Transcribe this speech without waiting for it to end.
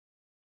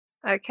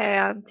Okay,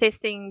 I'm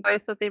testing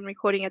both of them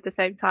recording at the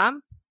same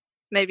time.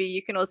 Maybe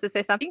you can also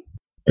say something.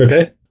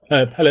 Okay.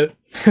 Hello.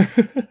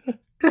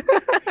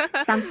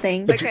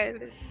 Something. Okay.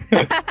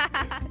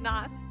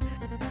 Nice.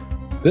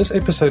 This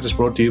episode is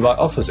brought to you by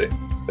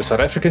OfferZen, a South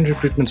African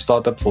recruitment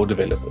startup for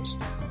developers.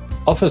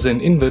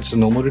 OfferZen inverts the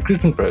normal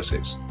recruitment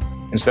process.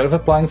 Instead of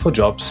applying for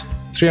jobs,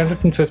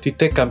 350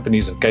 tech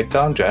companies in Cape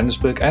Town,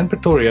 Johannesburg, and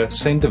Pretoria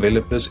send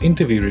developers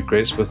interview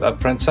requests with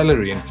upfront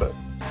salary info.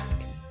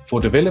 For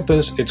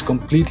developers, it's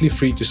completely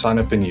free to sign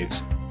up and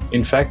use.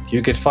 In fact,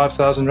 you get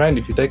 5,000 Rand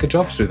if you take a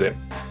job through them.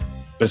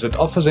 Visit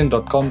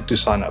offerzen.com to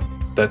sign up.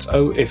 That's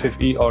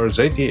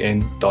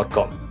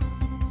OFFERZEN.com.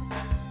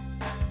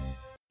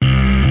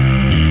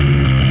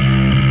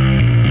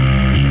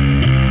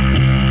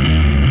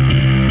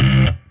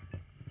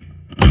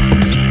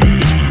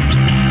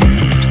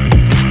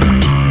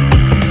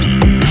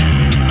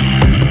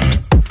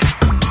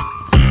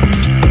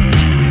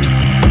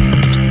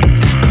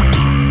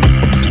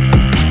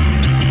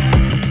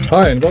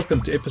 Hi, and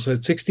welcome to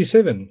episode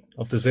 67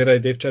 of the ZA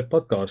Dev Chat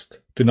podcast.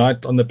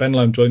 Tonight on the panel,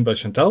 I'm joined by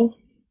Chantal.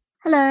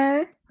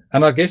 Hello.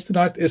 And our guest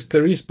tonight is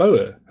Clarice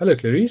Bauer. Hello,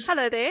 Clarice.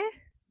 Hello there.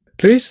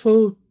 Clarice,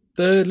 for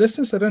the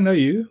listeners that don't know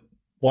you,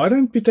 why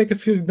don't we take a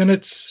few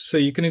minutes so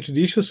you can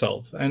introduce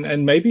yourself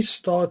and maybe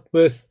start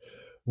with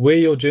where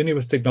your journey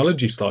with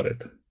technology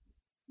started?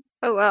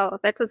 Oh, wow.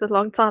 That was a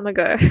long time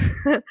ago.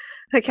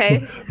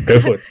 Okay. Go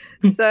for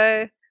it.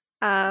 So,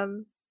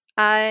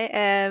 I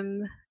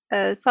am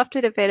a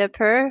software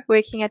developer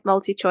working at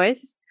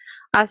MultiChoice.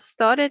 I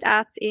started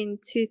out in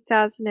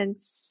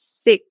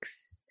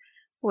 2006,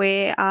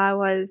 where I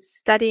was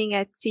studying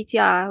at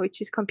CTI, which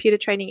is Computer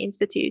Training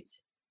Institute.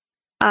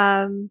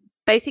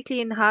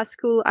 Basically, in high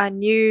school, I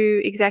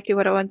knew exactly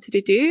what I wanted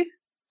to do,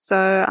 so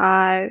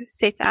I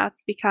set out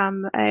to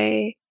become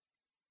a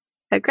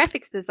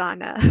graphics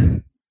designer.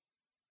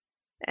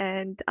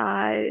 And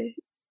I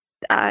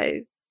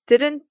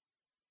didn't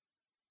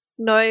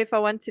know if I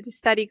wanted to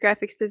study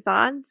graphics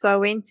design, so I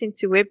went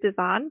into web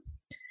design,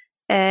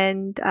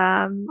 and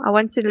I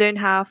wanted to learn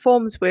how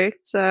forms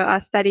worked, so I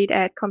studied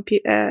at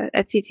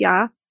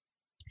CTI,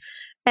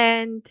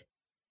 and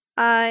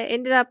I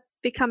ended up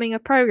becoming a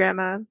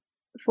programmer,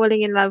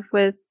 falling in love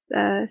with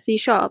C#,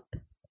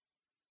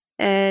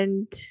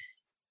 and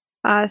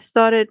I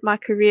started my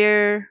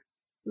career.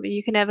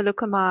 You can have a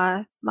look at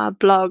my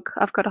blog.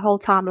 I've got a whole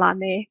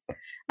timeline there.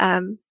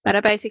 But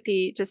I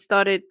basically just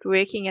started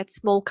working at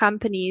small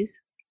companies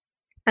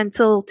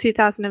until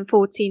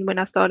 2014 when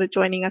I started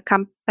joining a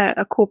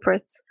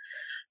corporate.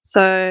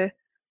 So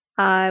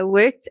I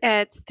worked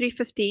at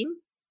 315,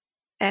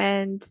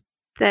 and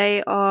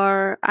they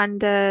are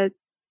under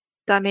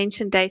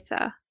Dimension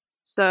Data.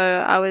 So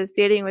I was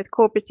dealing with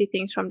corporate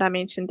things from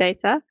Dimension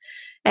Data,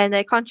 and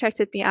they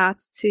contracted me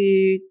out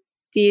to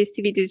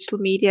DSTV Digital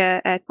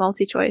Media at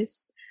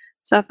MultiChoice.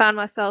 So I found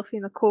myself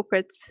in the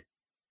corporate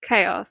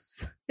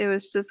chaos. There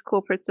was just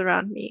corporates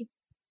around me.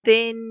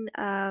 Then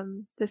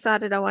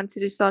decided I wanted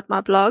to start my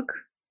blog,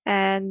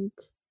 and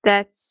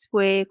that's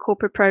where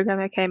Corporate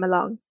Programmer came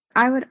along.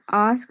 I would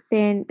ask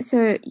then,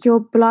 so your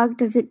blog,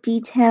 does it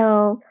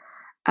detail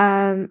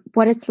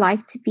what it's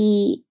like to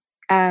be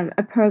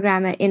a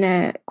programmer in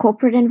a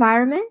corporate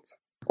environment,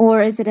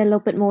 or is it a little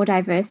bit more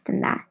diverse than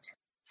that?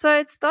 So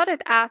it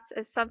started out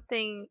as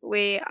something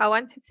where I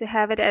wanted to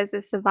have it as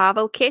a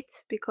survival kit,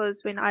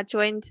 because when I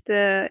joined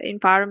the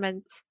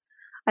environment,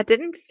 I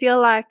didn't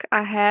feel like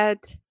I had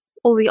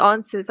all the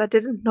answers. I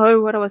didn't know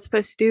what I was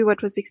supposed to do,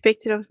 what was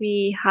expected of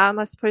me, how am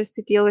I supposed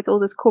to deal with all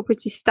this corporate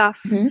stuff.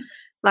 Mm-hmm.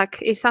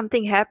 Like if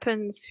something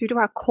happens, who do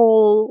I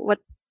call? What?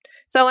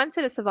 So I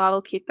wanted a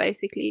survival kit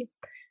basically,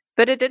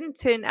 but it didn't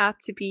turn out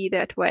to be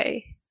that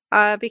way.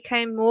 I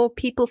became more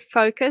people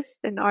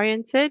focused and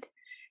oriented.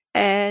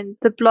 And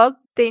the blog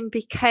then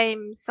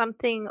became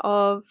something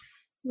of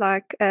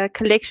like a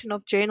collection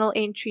of journal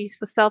entries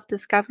for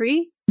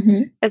self-discovery,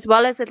 Mm-hmm. as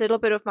well as a little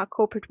bit of my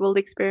corporate world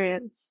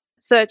experience.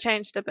 So it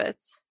changed a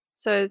bit.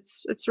 So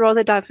it's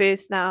rather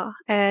diverse now,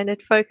 and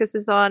it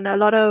focuses on a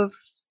lot of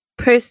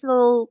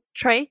personal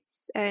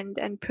traits and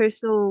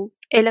personal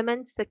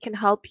elements that can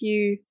help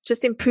you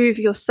just improve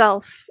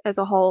yourself as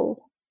a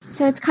whole.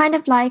 So it's kind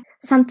of like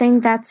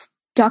something that's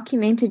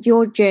documented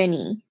your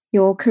journey,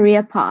 your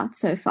career path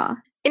so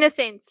far. In a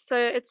sense, so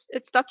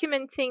it's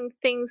documenting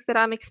things that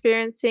I'm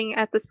experiencing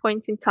at this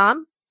point in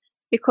time,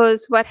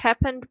 because what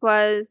happened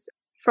was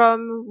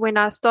from when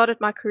I started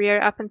my career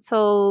up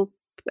until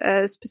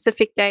a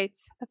specific date,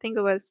 I think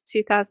it was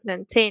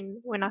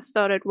 2010, when I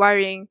started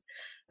worrying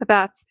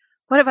about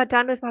what have I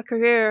done with my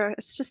career?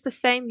 It's just the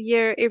same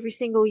year every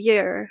single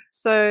year.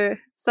 So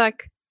it's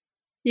like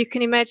you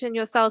can imagine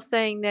yourself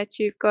saying that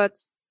you've got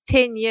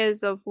 10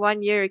 years of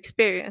 1 year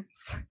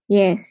experience.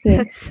 Yes.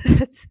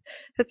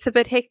 It's a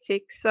bit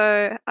hectic.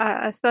 So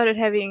I started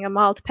having a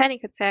mild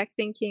panic attack,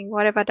 thinking,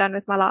 what have I done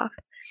with my life?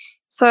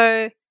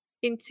 So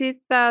in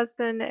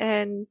 2000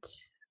 and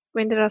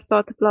when did I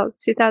start the blog?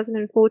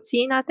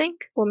 2014, I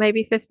think, or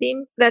maybe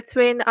 15. That's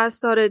when I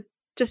started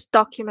just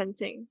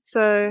documenting.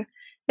 So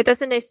it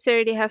doesn't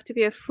necessarily have to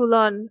be a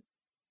full-on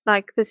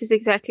like this is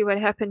exactly what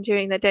happened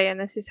during the day and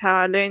this is how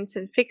I learned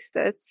and fixed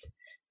it.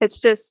 It's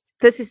just,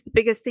 this is the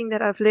biggest thing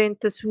that I've learned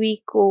this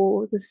week,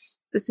 or this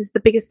is the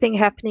biggest thing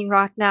happening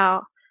right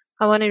now.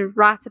 I want to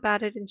write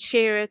about it and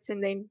share it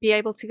and then be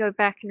able to go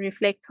back and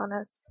reflect on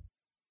it.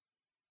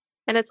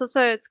 And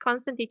it's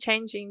constantly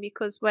changing,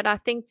 because what I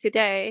think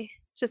today,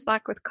 just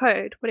like with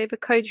code, whatever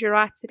code you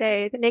write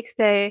today, the next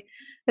day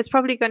it's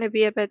probably going to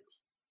be a bit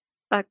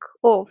like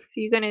off.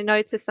 You're going to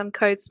notice some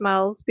code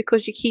smells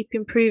because you keep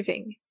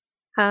improving.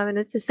 And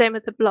it's the same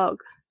with the blog.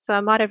 So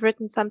I might have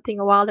written something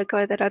a while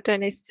ago that I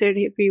don't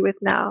necessarily agree with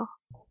now.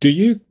 Do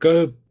you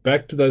go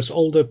back to those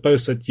older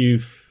posts that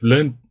you've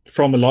learned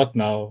from a lot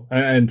now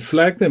and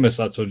flag them as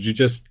such, or do you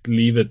just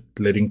leave it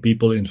letting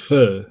people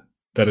infer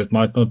that it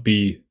might not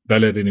be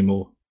valid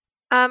anymore?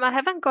 I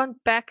haven't gone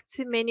back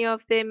to many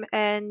of them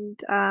and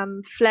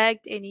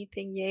flagged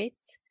anything yet.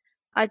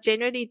 I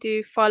generally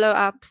do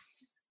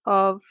follow-ups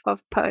of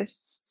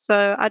posts.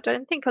 So I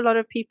don't think a lot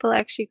of people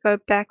actually go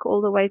back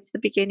all the way to the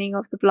beginning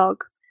of the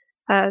blog,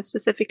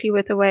 specifically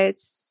with the way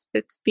it's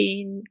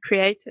been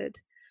created.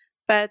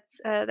 But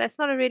that's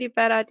not a really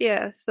bad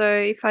idea. So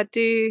if I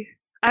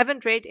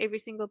haven't read every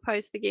single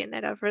post again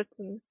that I've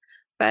written,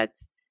 but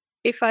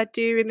if I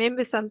do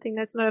remember something,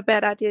 that's not a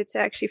bad idea to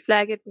actually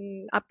flag it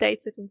and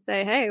update it and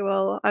say, hey,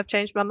 well, I've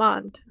changed my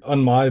mind.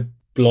 On my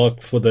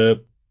blog for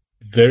the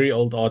very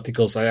old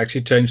articles, I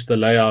actually changed the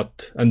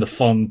layout and the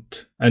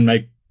font and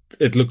make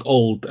it look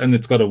old, and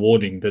it's got a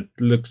warning that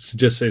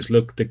just says,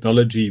 look,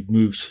 technology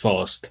moves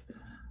fast.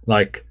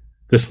 Like,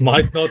 this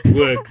might not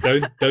work.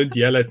 Don't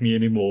yell at me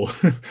anymore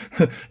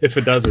if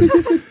it doesn't.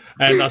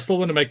 And I still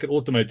want to make it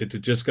automated to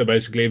just go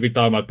basically every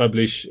time I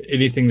publish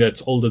anything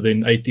that's older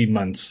than 18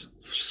 months,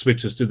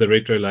 switches to the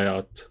retro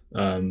layout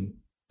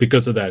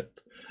because of that.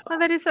 Oh,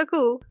 that is so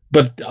cool.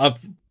 But I'm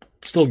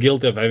still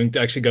guilty of having to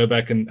actually go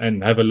back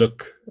and have a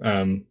look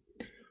and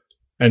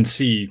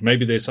see.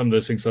 Maybe there's some of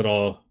those things that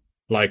are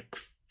like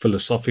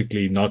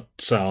philosophically not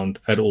sound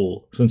at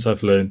all since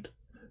I've learned.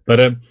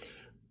 But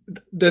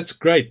that's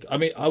great. I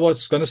mean, I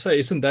was going to say,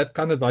 isn't that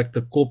kind of like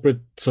the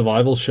corporate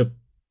survivalship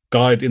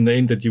guide in the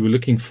end that you were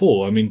looking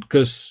for? I mean,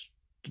 because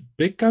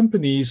big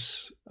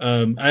companies,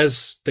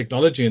 as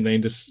technology in the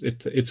end,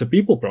 it's a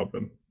people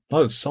problem.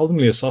 It's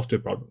seldomly a software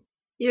problem.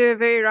 You're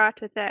very right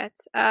with that.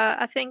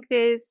 I think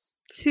there's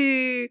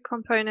two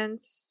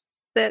components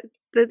that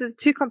the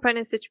two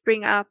components that you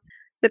bring up.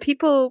 The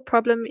people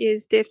problem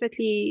is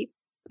definitely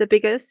the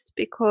biggest,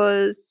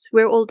 because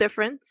we're all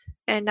different,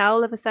 and now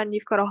all of a sudden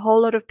you've got a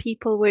whole lot of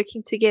people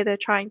working together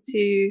trying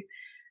to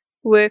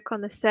work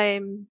on the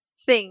same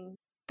thing,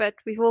 but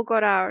we've all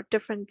got our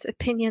different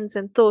opinions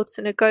and thoughts,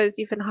 and it goes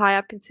even high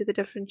up into the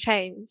different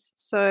chains.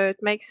 So it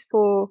makes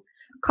for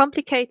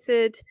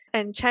complicated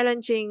and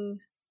challenging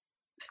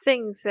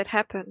things that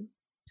happen.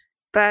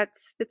 But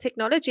the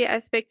technology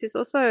aspect is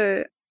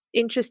also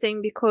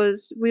interesting,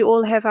 because we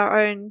all have our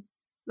own,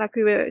 like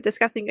we were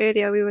discussing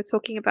earlier, we were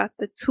talking about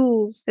the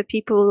tools that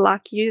people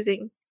like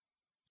using.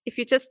 If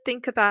you just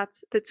think about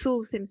the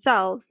tools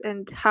themselves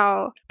and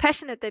how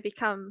passionate they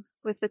become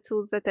with the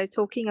tools that they're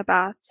talking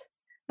about,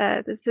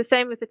 it's the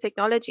same with the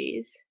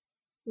technologies.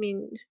 I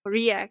mean,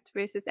 React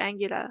versus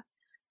Angular.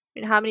 I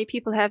mean, how many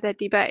people have that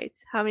debate?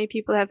 How many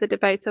people have the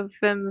debates of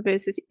Vim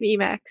versus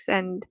Emacs?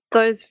 And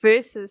those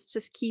verses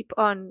just keep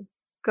on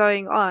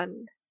going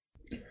on.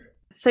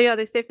 So yeah,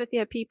 there's definitely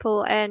a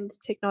people and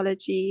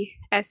technology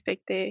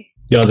aspect there.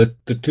 Yeah,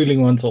 the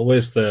tooling ones are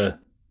always the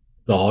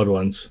hard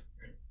ones.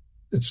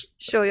 It's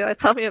sure, yeah,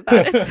 tell me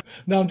about it.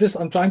 No,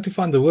 I'm trying to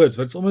find the words,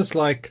 but it's almost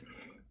like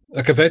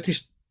I've had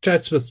these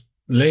chats with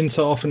Len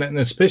so often, and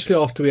especially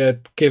after we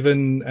had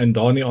Kevin and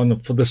Dani on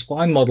for the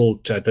spine model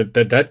chat,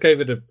 that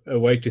gave it a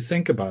way to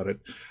think about it.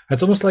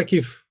 It's almost like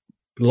you've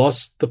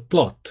lost the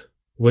plot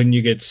when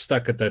you get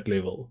stuck at that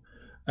level.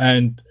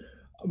 And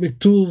I mean,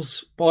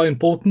 tools are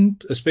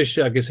important,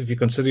 especially, I guess, if you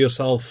consider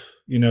yourself,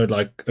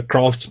 like a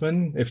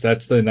craftsman, if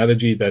that's the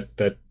analogy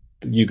that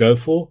you go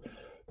for.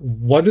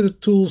 What do the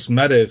tools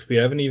matter if we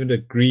haven't even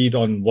agreed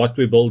on what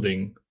we're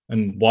building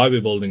and why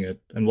we're building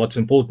it and what's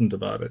important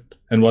about it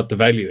and what the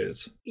value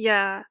is?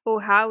 Yeah,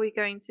 or how we're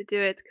going to do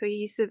it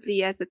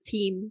cohesively as a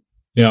team.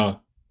 Yeah,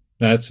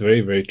 that's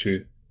very, very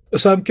true.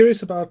 So I'm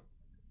curious about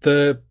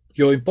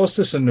your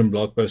imposter syndrome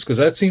blog post, because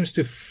that seems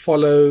to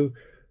follow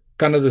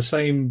kind of the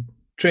same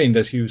trend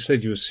as you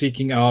said. You were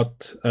seeking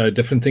out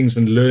different things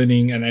and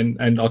learning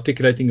and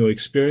articulating your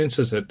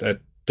experiences at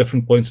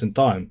different points in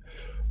time.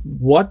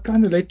 What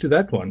kind of led to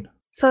that one?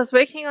 So I was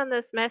working on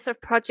this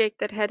massive project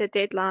that had a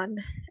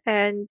deadline,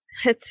 and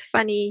it's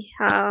funny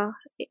how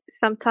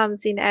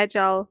sometimes in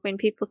Agile, when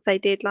people say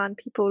deadline,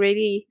 people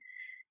really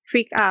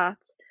freak out.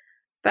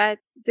 But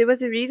there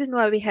was a reason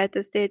why we had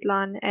this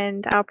deadline,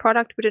 and our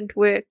product wouldn't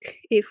work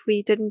if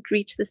we didn't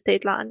reach this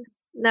deadline.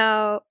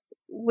 Now,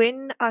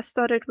 when I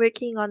started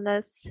working on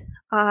this,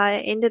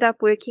 I ended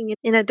up working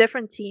in a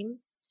different team,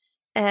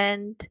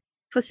 and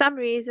for some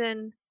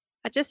reason,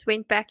 I just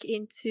went back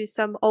into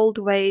some old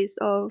ways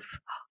of,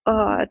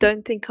 I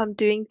don't think I'm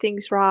doing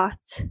things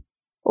right,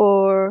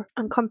 or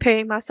I'm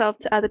comparing myself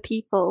to other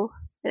people.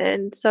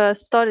 And so I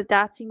started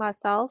doubting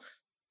myself,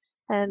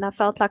 and I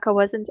felt like I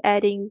wasn't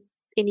adding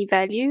any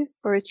value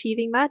or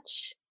achieving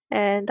much.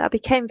 And I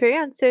became very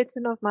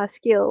uncertain of my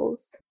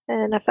skills,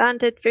 and I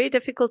found it very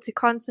difficult to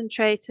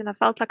concentrate, and I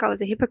felt like I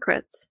was a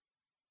hypocrite.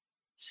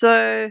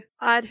 So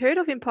I'd heard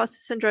of imposter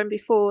syndrome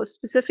before,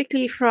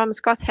 specifically from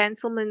Scott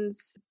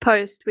Hanselman's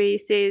post where he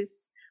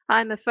says,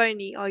 "I'm a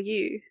phony, are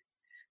you?"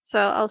 So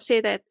I'll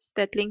share that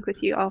link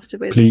with you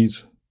afterwards.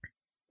 Please.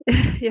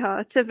 Yeah,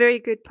 it's a very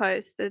good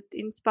post. It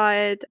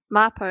inspired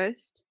my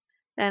post,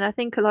 and I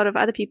think a lot of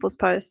other people's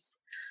posts.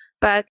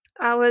 But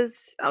I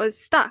was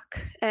stuck.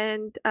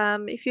 And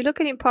if you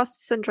look at imposter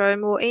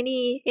syndrome or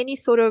any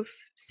sort of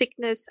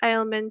sickness,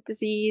 ailment,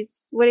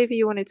 disease, whatever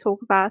you want to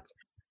talk about,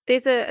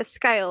 there's a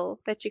scale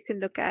that you can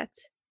look at.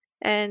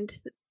 And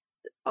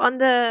on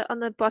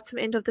the bottom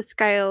end of the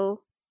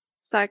scale,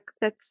 it's like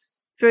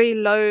that's very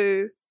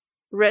low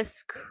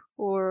risk,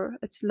 or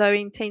it's low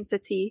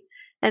intensity.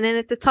 And then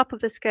at the top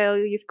of the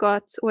scale,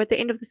 or at the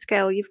end of the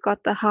scale, you've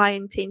got the high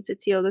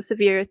intensity or the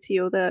severity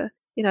or the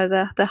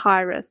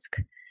high risk.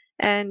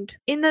 And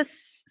in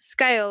this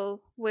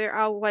scale where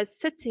I was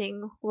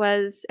sitting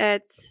was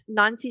at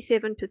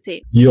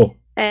 97%. Yo.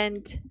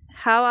 And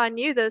how I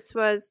knew this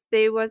was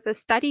there was a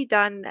study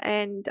done,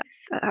 and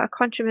I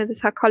can't remember the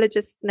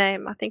psychologist's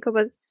name. I think it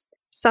was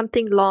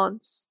something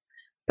Lance.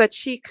 But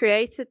she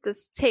created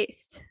this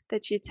test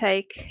that you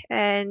take,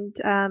 and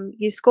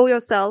you score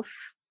yourself.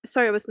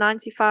 Sorry, it was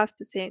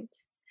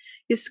 95%.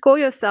 You score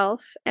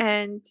yourself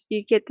and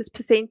you get this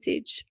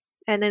percentage.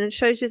 And then it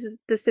shows you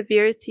the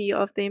severity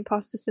of the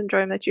imposter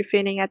syndrome that you're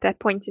feeling at that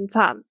point in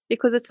time,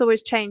 because it's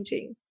always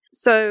changing.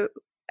 So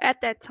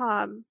at that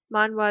time,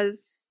 mine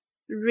was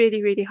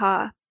really, really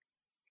high.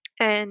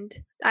 And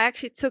I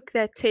actually took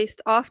that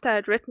test after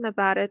I'd written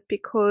about it,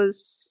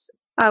 because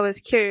I was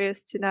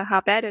curious to know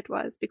how bad it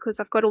was, because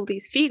I've got all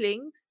these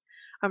feelings.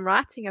 I'm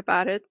writing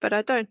about it, but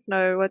I don't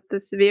know what the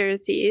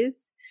severity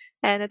is.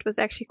 And it was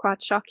actually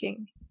quite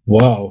shocking.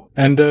 Wow.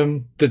 And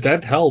did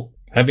that help,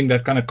 having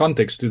that kind of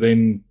context, to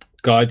then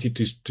guide you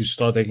to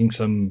start taking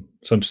some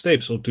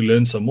steps or to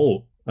learn some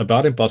more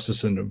about imposter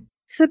syndrome?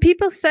 So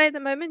people say the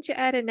moment you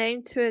add a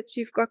name to it,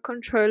 you've got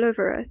control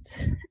over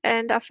it.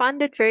 And I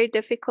find it very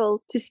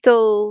difficult to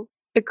still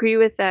agree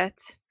with that,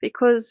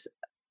 because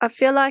I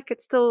feel like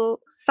it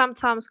still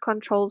sometimes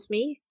controls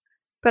me,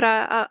 but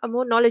I'm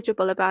more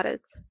knowledgeable about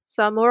it.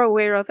 So I'm more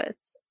aware of it.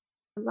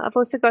 I've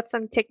also got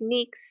some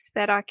techniques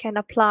that I can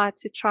apply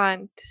to try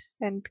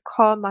and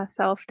calm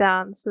myself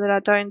down so that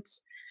I don't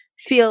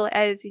feel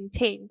as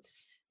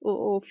intense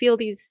or feel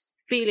these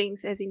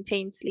feelings as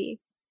intensely.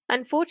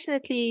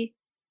 Unfortunately,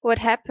 what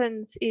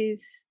happens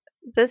is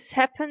this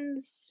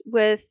happens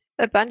with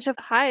a bunch of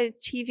high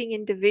achieving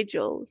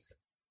individuals.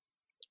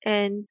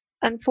 And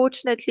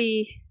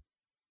unfortunately,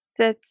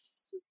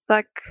 that's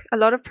like a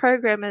lot of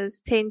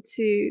programmers tend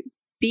to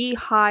be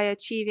high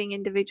achieving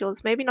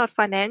individuals, maybe not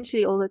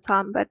financially all the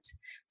time, but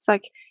it's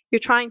like you're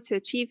trying to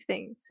achieve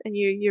things and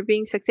you're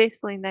being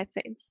successful in that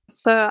sense.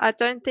 So I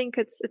don't think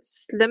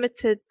it's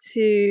limited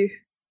to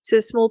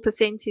a small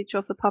percentage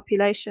of the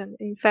population.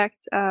 In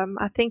fact,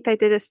 I think they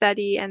did a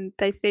study and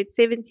they said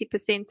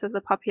 70% of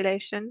the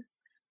population,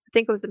 I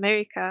think it was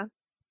America,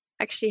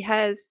 actually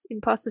has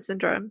imposter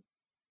syndrome.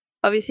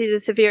 Obviously, the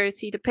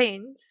severity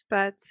depends,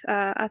 but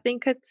I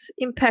think it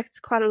impacts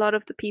quite a lot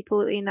of the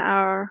people in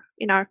our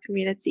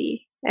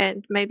community,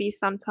 and maybe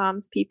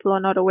sometimes people are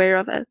not aware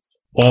of it.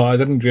 Well, I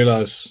didn't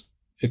realize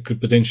it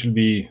could potentially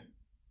be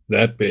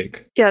that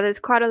big. Yeah, there's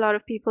quite a lot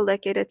of people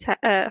that get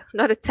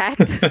not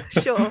attacked,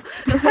 sure,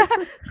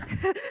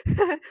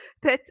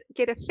 that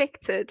get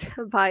affected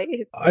by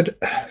it.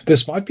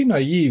 This might be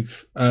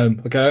naive.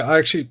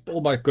 Okay,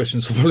 all my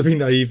questions will probably be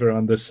naive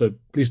around this, so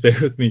please bear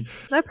with me.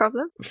 No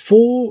problem.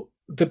 For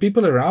the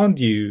people around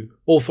you,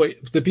 or for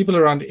the people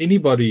around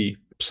anybody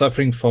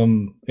suffering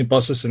from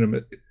imposter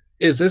syndrome,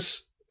 is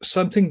this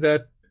something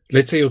that,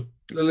 let's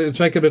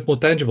make it a bit more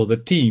tangible, the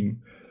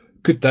team,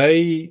 could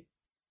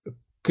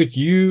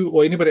you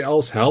or anybody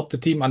else help the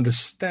team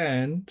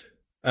understand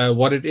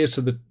what it is,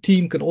 so the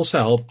team can also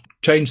help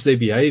change their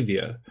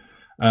behavior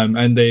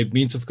and their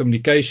means of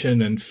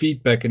communication and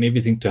feedback and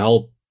everything to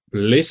help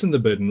lessen the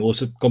burden, or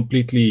is it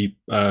completely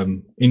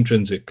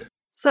intrinsic?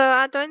 So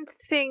I don't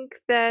think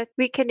that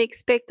we can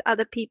expect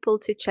other people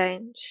to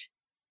change.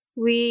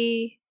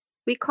 We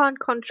can't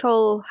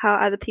control how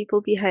other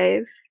people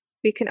behave.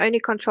 We can only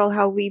control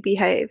how we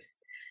behave.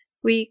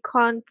 We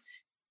can't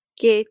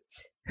get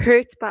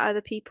hurt by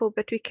other people,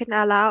 but we can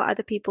allow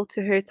other people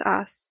to hurt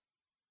us.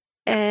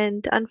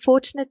 And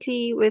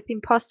unfortunately, with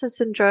imposter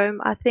syndrome,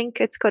 I think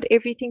it's got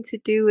everything to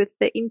do with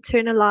the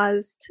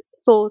internalized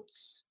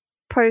thoughts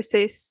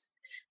process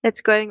that's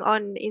going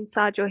on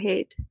inside your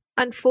head.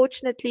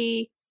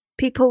 Unfortunately,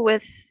 people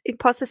with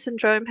imposter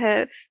syndrome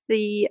have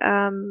the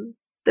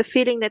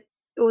feeling that,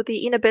 or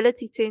the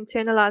inability to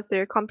internalize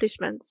their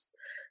accomplishments.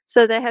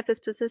 So they have this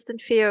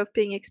persistent fear of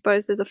being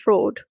exposed as a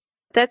fraud.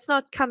 That's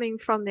not coming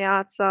from the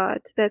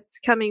outside. That's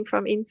coming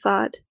from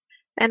inside.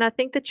 And I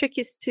think the trick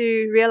is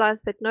to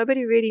realize that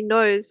nobody really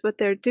knows what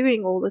they're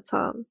doing all the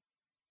time.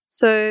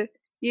 So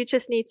you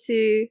just need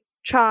to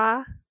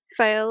try,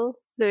 fail,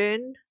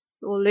 learn,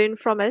 or learn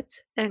from it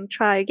and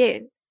try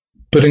again.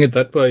 Putting it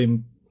that way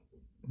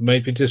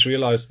made me just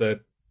realize that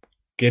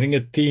getting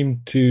a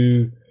team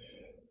to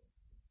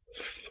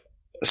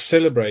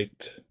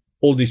celebrate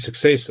all these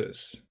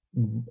successes,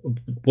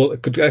 well,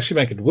 it could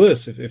actually make it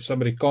worse if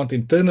somebody can't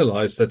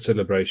internalize that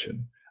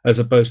celebration, as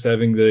opposed to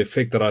having the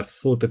effect that I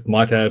thought it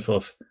might have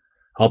of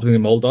helping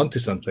them hold on to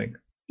something.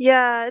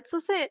 Yeah, it's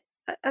also,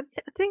 I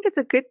think it's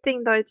a good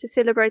thing though to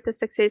celebrate the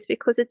success,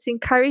 because it's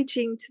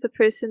encouraging to the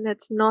person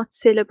that's not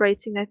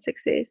celebrating that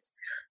success.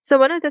 So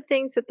one of the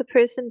things that the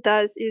person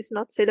does is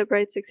not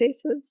celebrate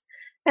successes.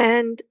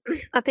 And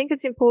I think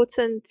it's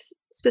important,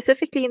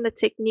 specifically in the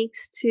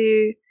techniques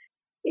to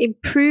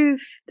improve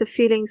the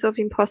feelings of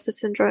imposter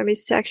syndrome,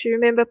 is to actually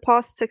remember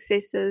past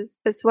successes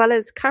as well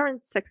as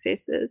current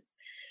successes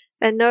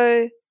and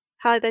know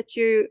how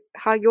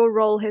your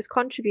role has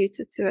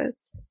contributed to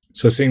it.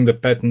 So seeing the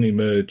pattern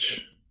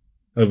emerge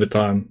over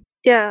time.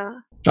 Yeah.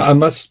 I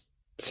must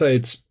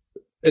say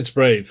it's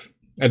brave.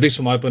 At least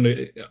from my point of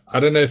view. I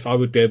don't know if I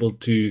would be able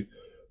to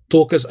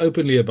talk as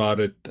openly about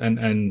it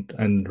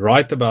and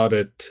write about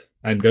it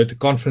and go to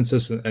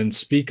conferences and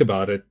speak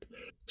about it,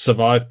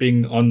 survive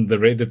being on the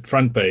Reddit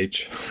front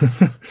page.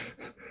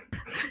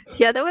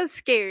 Yeah, that was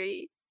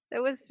scary.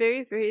 That was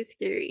very, very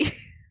scary.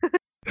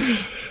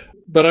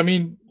 But I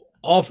mean,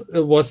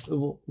 what's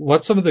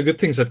some of the good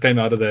things that came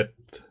out of that?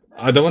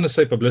 I don't want to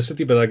say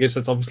publicity, but I guess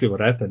that's obviously what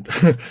happened.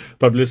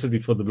 Publicity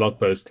for the blog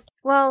post.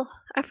 Well,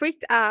 I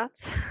freaked out.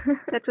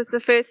 That was the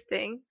first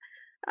thing.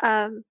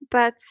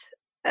 But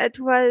it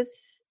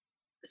was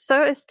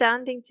so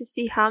astounding to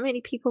see how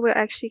many people were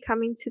actually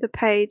coming to the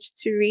page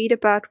to read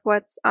about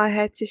what I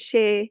had to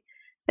share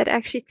that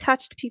actually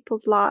touched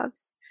people's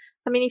lives.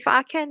 I mean, if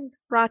I can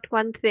write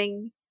one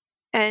thing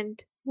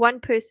and one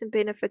person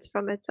benefits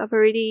from it, I've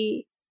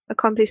already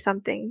accomplished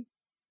something.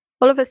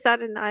 All of a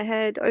sudden, I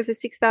had over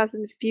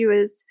 6,000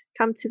 viewers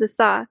come to the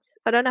site.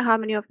 I don't know how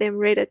many of them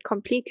read it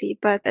completely,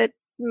 but it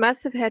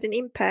must have had an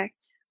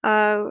impact.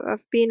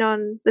 I've been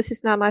on, this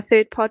is now my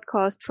third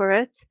podcast for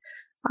it.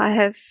 I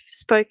have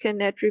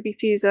spoken at Ruby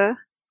Fuser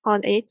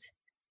on it,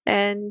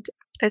 and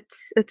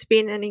it's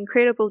been an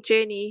incredible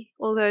journey,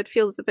 although it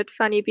feels a bit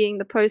funny being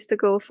the poster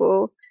girl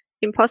for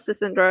imposter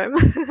syndrome.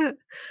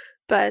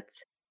 But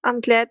I'm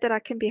glad that I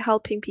can be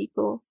helping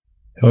people.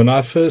 When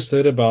I first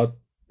heard about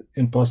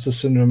imposter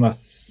syndrome, I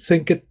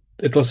think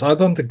it was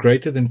either on the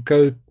Greater Than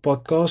Code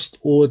podcast,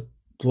 or it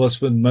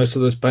was when most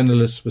of those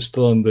panelists were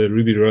still on the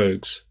Ruby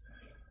Rogues.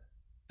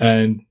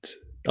 And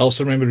I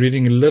also remember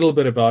reading a little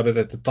bit about it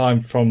at the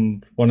time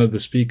from one of the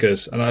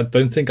speakers, and I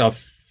don't think I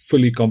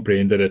fully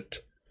comprehended it.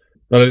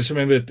 But I just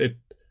remember it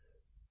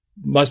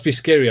must be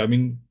scary. I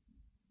mean,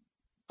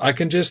 I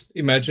can just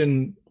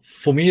imagine,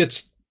 for me,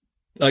 it's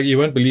like, you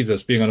won't believe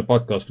this being on a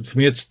podcast, but for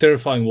me, it's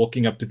terrifying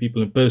walking up to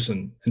people in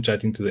person and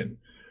chatting to them.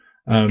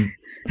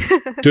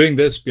 Doing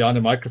this behind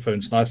a microphone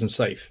is nice and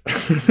safe.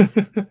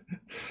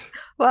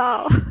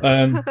 Wow.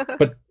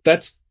 But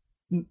that's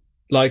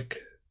like,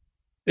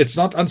 it's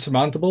not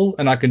unsurmountable,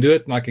 and I can do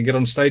it, and I can get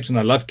on stage, and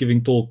I love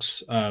giving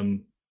talks,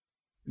 when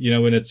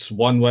it's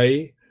one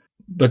way.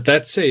 But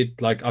that said,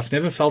 like, I've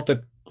never felt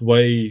that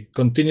way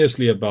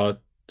continuously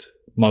about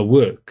my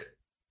work.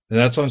 And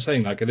that's what I'm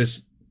saying. Like,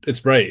 it's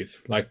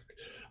brave. Like,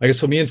 I guess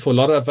for me and for a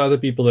lot of other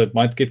people that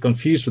might get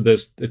confused with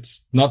this,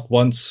 it's not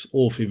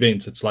once-off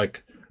events. It's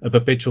like a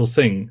perpetual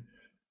thing.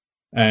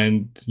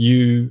 And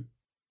you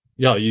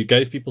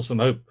gave people some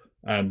hope.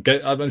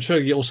 I'm sure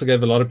you also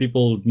gave a lot of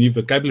people new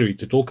vocabulary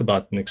to talk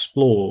about and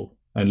explore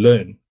and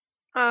learn.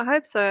 I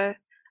hope so.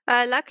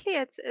 Luckily,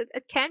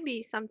 it can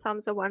be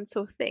sometimes a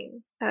once-off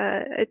thing.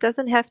 It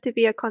doesn't have to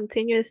be a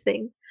continuous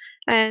thing.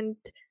 And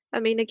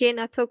I mean, again,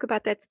 I talk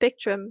about that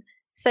spectrum.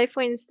 Say,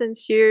 for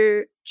instance,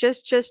 you're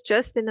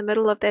just in the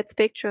middle of that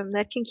spectrum.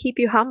 That can keep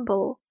you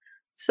humble.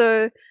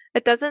 So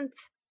it doesn't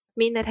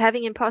mean that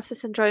having imposter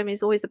syndrome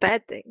is always a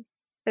bad thing.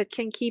 It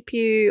can keep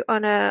you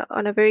on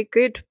a very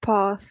good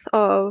path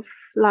of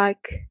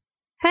like,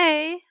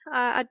 hey,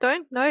 I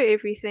don't know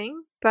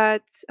everything,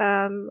 but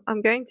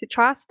I'm going to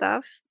try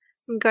stuff.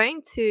 I'm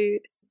going to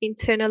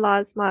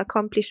internalize my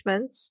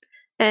accomplishments,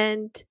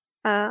 and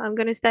I'm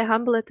going to stay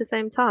humble at the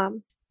same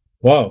time.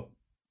 Wow,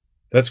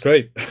 that's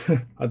great.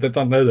 I did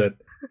not know that.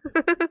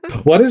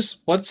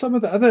 What's some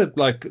of the other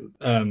like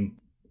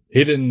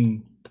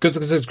hidden? Because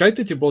it's great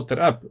that you brought that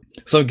up.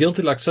 So I'm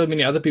guilty, like so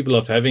many other people,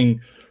 of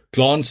having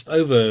glanced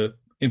over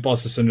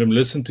imposter syndrome,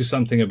 listened to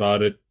something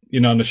about it,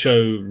 on a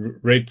show,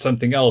 read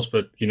something else,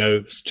 but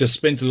just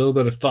spent a little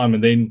bit of time,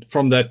 and then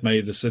from that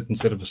made a certain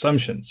set of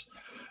assumptions.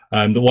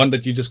 The one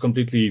that you just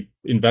completely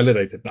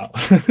invalidated now.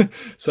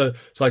 So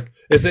it's like,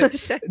 is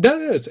it?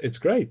 No, it's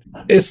great.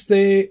 Is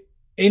there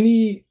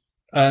any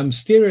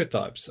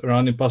stereotypes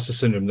around imposter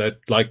syndrome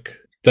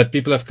that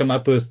people have come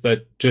up with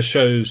that just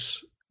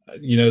shows,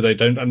 they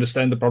don't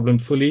understand the problem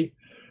fully,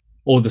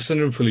 or the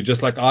syndrome fully,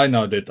 just like I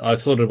now did? I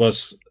thought it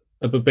was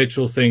a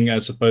perpetual thing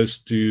as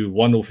opposed to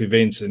one-off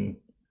events, and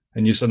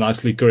you so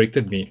nicely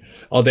corrected me.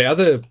 Are there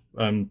other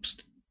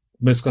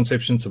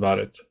misconceptions about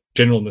it?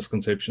 General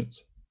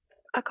misconceptions?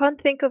 I can't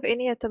think of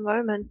any at the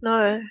moment.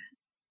 No,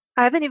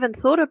 I haven't even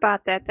thought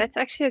about that. That's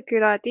actually a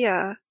good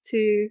idea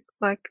to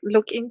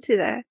look into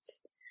that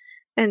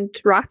and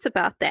write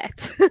about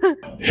that.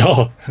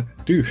 Yeah,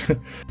 do.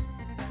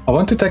 I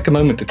want to take a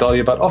moment to tell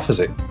you about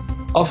OfferZen.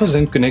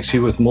 OfferZen connects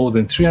you with more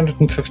than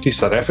 350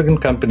 South African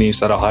companies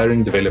that are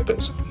hiring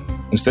developers.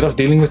 Instead of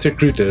dealing with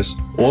recruiters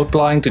or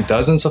applying to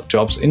dozens of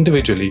jobs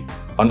individually,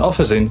 on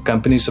OfferZen,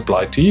 companies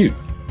apply to you.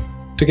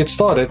 To get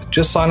started,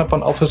 just sign up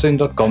on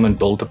OfferZen.com and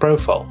build a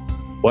profile.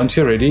 Once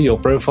you're ready, your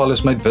profile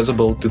is made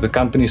visible to the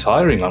companies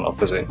hiring on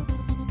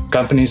OfferZen.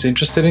 Companies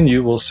interested in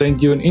you will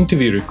send you an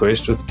interview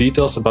request with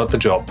details about the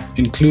job,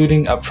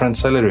 including upfront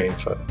salary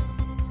info.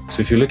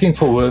 So if you're looking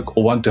for work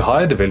or want to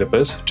hire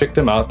developers, check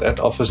them out at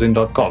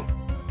OfferZen.com.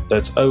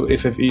 That's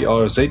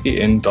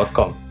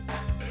OFFERZEN.com.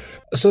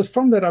 So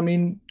from that,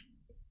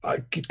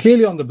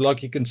 clearly on the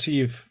blog, you can see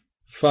you've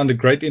found a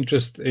great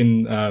interest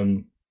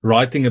in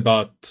writing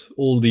about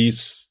all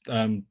these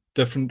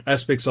different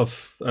aspects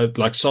of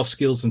like soft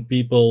skills and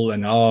people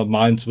and how our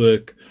minds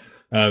work.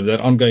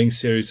 That ongoing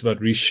series about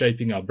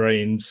reshaping our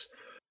brains.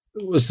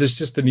 Was this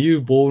just a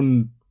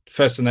newborn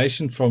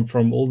fascination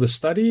from all the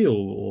study,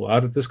 or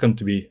how did this come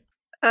to be?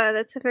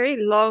 That's a very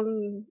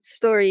long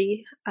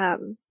story,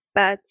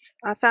 but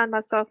I found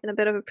myself in a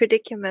bit of a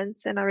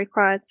predicament and I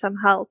required some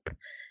help.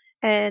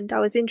 And I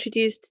was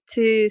introduced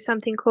to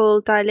something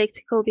called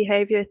dialectical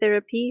behavior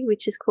therapy,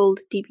 which is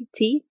called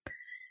DBT.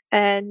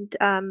 And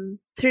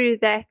through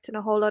that and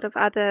a whole lot of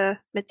other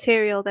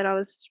material that I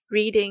was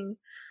reading,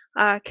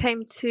 I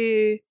came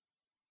to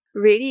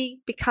really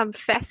become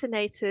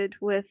fascinated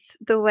with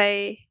the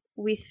way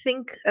we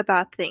think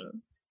about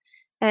things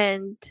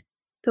and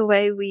the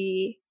way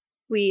we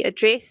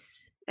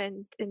address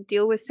and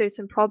deal with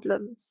certain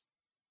problems.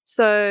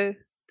 So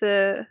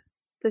the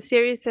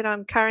series that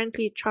I'm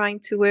currently trying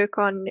to work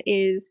on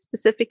is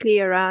specifically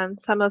around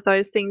some of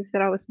those things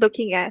that I was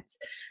looking at,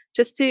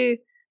 just to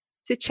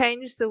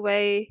change the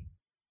way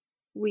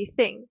we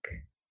think.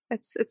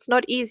 It's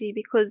not easy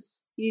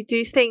because you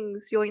do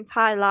things your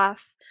entire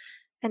life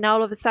and now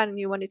all of a sudden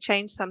you want to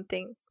change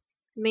something.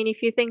 I mean,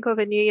 if you think of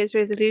a New Year's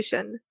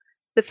resolution,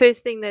 the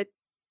first thing that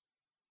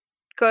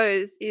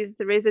goes is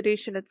the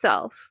resolution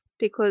itself,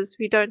 because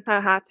we don't know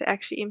how to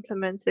actually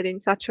implement it in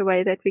such a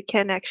way that we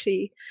can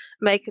actually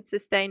make it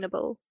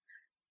sustainable.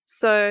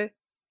 So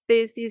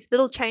there's these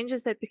little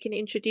changes that we can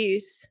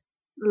introduce,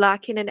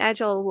 like in an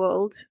agile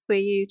world where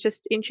you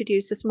just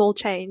introduce a small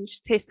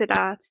change, test it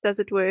out. Does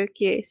it work?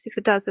 Yes. If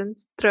it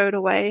doesn't, throw it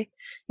away.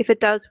 If it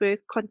does work,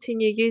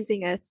 continue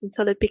using it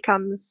until it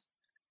becomes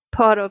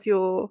part of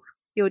your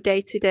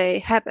day-to-day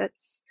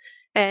habits.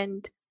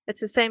 And it's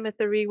the same with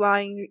the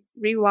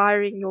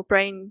rewiring your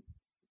brain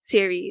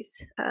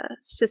series.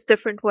 It's just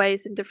different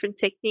ways and different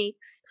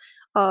techniques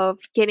of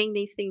getting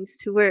these things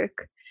to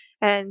work.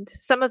 And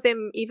some of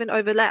them even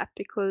overlap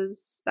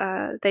because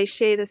they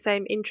share the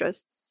same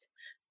interests.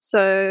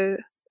 So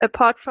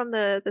apart from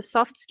the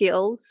soft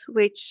skills,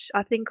 which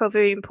I think are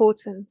very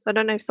important, I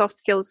don't know if soft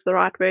skills is the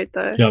right word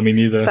though. Yeah, me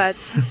neither. But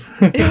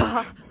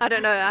I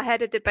don't know. I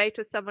had a debate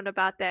with someone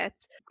about that.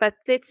 But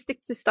let's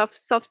stick to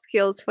soft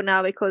skills for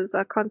now because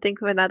I can't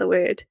think of another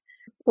word.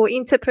 Or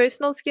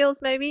interpersonal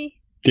skills, maybe?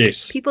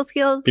 Yes. People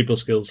skills? People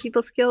skills.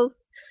 People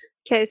skills.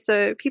 Okay,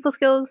 so people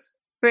skills,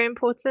 very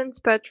important.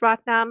 But right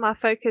now my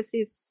focus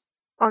is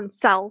on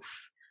self.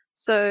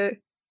 So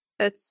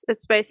it's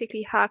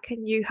basically how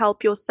can you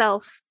help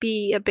yourself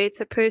be a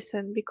better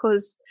person,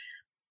 because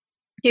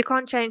you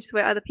can't change the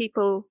way other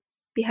people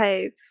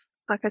behave.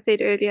 Like I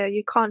said earlier,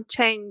 you can't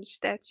change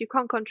that. You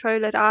can't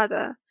control it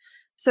either.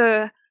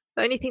 So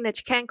the only thing that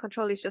you can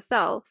control is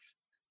yourself.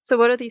 So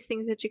what are these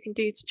things that you can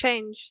do to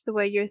change the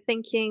way you're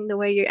thinking, the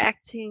way you're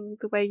acting,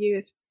 the way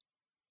you're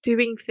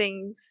doing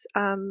things,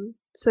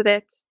 so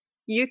that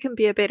you can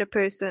be a better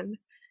person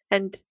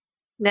and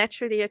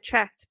naturally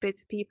attract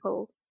better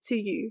people to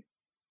you?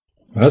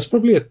 That's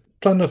probably a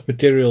ton of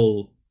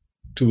material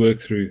to work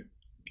through.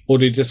 Or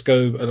do you just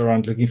go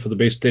around looking for the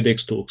best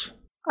TEDx talks?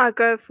 I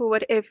go for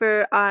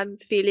whatever I'm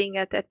feeling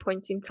at that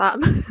point in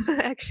time,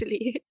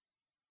 actually.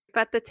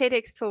 But the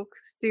TEDx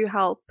talks do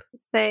help.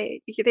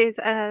 There's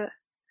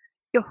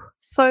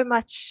so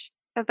much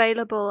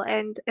available,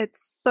 and it's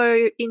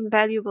so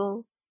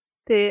invaluable.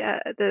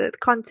 The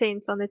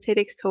content on the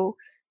TEDx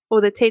talks,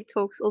 or the TED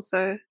talks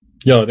also.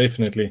 Yeah,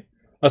 definitely.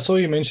 I saw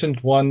you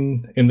mentioned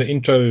one in the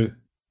intro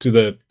to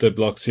the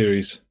blog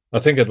series. I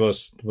think it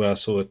was where I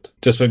saw it.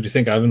 Just made me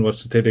think I haven't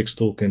watched the TEDx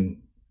talk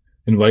in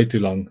way too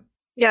long.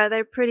 Yeah,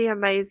 they're pretty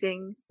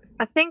amazing.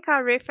 I think I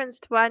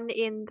referenced one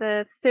in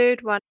the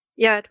third one.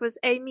 Yeah, it was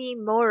Amy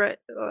Morin.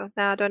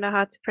 Now I don't know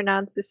how to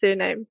pronounce the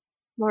surname.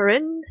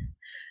 Morin.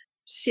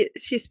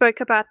 She spoke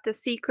about the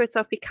secrets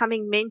of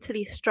becoming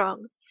mentally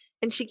strong,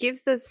 and she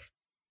gives this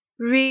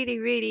really,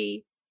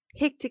 really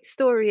hectic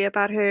story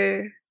about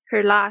her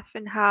life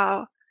and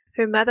how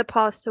her mother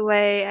passed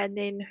away, and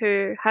then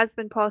her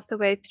husband passed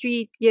away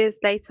 3 years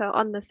later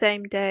on the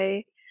same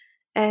day.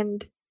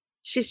 And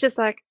she's just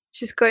like,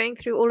 she's going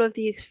through all of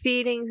these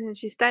feelings, and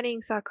she's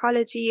studying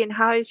psychology, and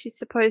how is she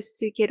supposed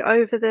to get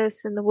over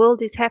this, and the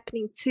world is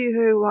happening to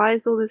her, why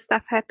is all this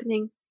stuff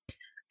happening?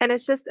 And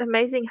it's just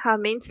amazing how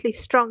mentally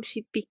strong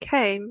she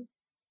became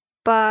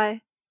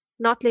by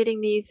not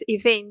letting these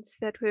events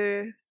that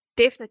were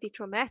definitely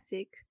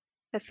traumatic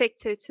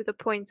affect her to the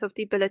point of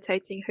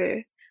debilitating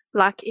her,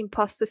 like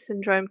imposter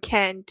syndrome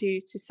can do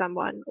to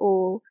someone,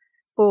 or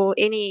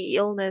any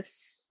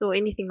illness or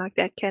anything like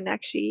that can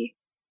actually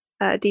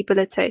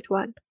debilitate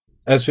one.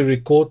 As we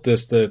record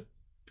this, the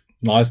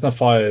Knysna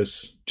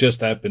fires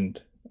just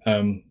happened,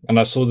 and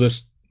I saw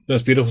this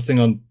beautiful thing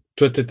on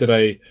Twitter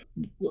today,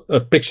 a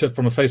picture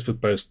from a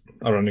Facebook post,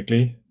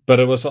 ironically, but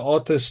it was an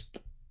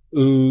artist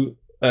who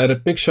had a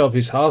picture of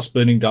his house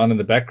burning down in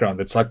the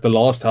background. It's like the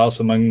last house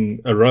among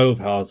a row of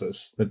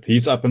houses that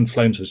he's up in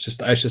flames. It's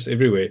just ashes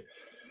everywhere.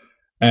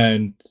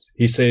 And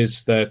he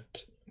says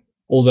that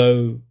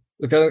although,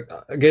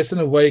 I guess in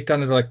a way,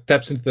 kind of like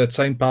taps into that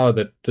same power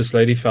that this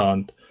lady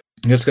found,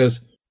 he just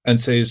goes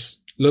and says,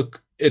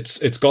 look,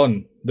 it's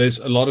gone. There's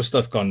a lot of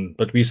stuff gone,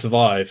 but we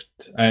survived.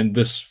 And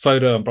this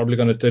photo I'm probably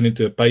going to turn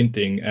into a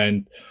painting.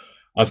 And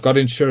I've got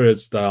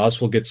insurance. The house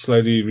will get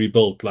slowly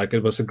rebuilt. Like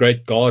it was a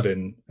great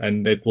garden,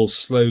 and it will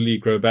slowly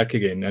grow back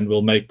again, and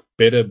we'll make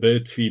better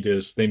bird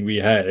feeders than we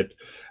had.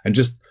 And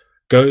just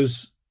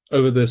goes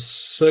over this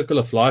circle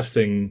of life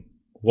thing,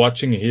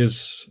 watching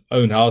his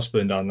own house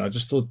burn down. I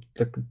just thought,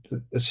 like,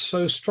 it's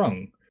so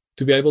strong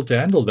to be able to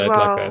handle that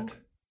like that.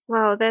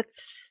 Wow,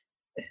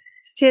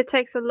 see, it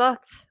takes a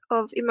lot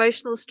of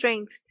emotional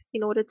strength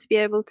in order to be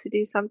able to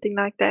do something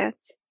like that.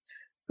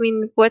 I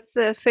mean, what's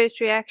the first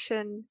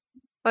reaction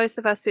most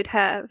of us would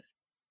have?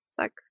 It's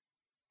like,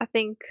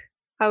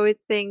 I would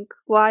think,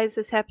 why is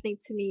this happening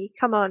to me?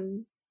 Come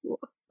on,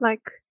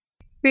 like,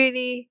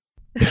 really?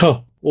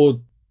 Yeah,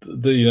 or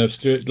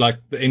like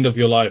the end of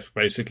your life,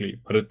 basically,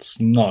 but it's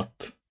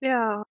not.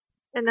 Yeah,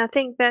 and I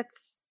think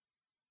that's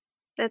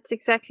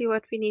exactly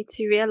what we need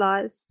to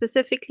realize,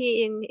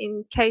 specifically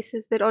in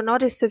cases that are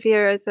not as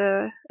severe as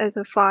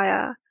a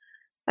fire.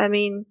 I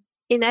mean,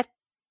 in that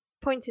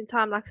point in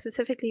time, like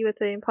specifically with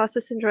the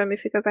imposter syndrome,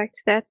 if we go back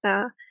to that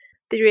now,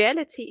 the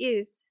reality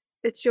is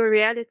it's your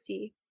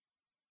reality.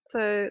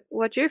 So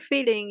what you're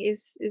feeling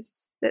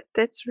is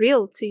that's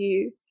real to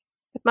you.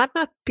 It might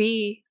not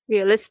be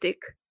realistic.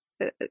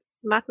 It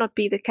might not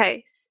be the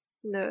case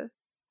in the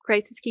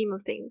greater scheme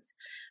of things,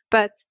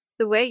 but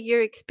the way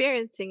you're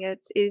experiencing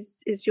it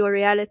is your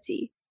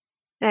reality.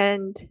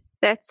 And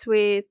that's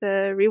where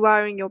the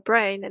rewiring your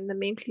brain and the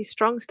mentally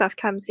strong stuff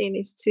comes in,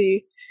 is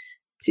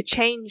to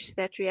change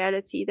that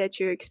reality that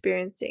you're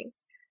experiencing,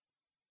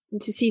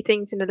 and to see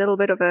things in a little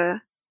bit of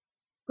a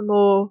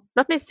more,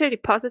 not necessarily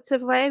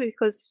positive way,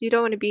 because you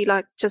don't want to be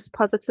like just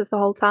positive the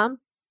whole time.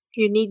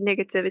 You need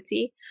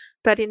negativity,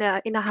 but in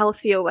a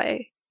healthier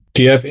way.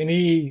 Do you have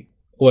any,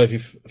 or have you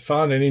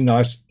found any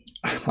nice,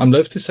 I'm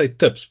loath to say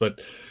tips, but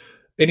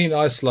any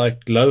nice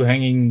like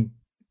low-hanging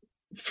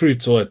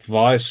fruits or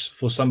advice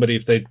for somebody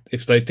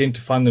if they tend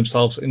to find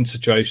themselves in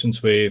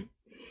situations where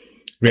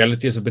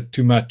reality is a bit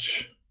too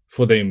much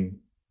for them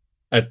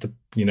at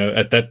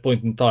that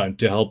point in time,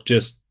 to help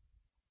just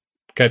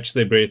catch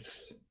their breath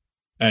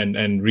and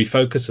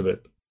refocus a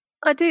bit?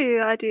 I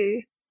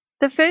do.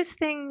 The first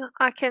thing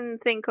I can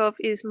think of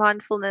is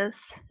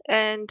mindfulness.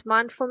 And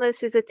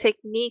mindfulness is a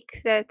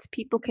technique that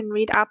people can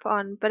read up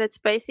on, but it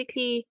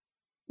basically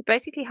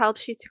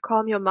helps you to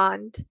calm your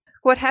mind.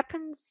 What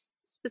happens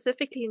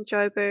specifically in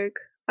Joburg,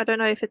 I don't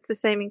know if it's the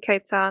same in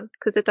Cape Town,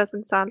 because it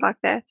doesn't sound like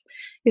that,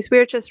 is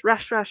we're just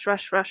rush.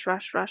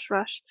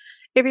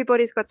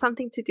 Everybody's got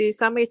something to do,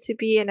 somewhere to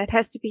be, and it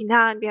has to be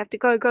now, and we have to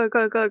go.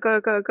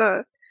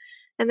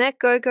 And that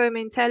go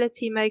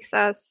mentality makes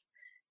us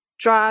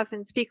drive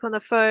and speak on the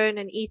phone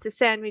and eat a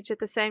sandwich at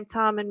the same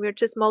time, and we're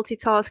just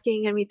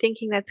multitasking and we're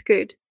thinking that's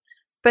good.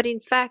 But in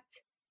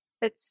fact,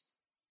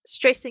 it's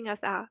stressing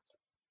us out.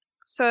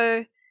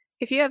 So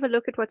if you ever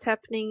look at what's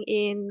happening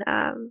in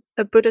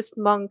a Buddhist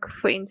monk,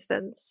 for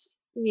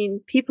instance, I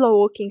mean, people are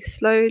walking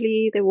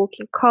slowly, they're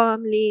walking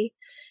calmly.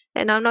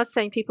 And I'm not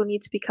saying people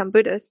need to become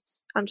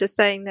Buddhists. I'm just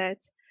saying that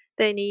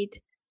they need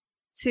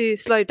to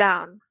slow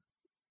down.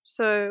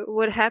 So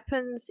what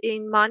happens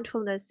in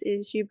mindfulness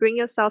is you bring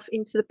yourself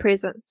into the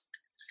present.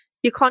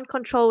 You can't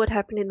control what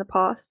happened in the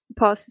past. The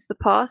past is the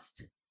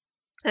past,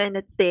 and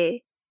it's there.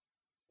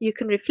 You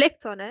can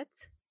reflect on it,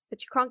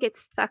 but you can't get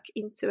stuck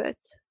into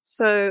it.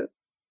 So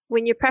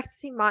when you're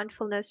practicing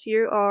mindfulness,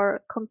 you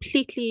are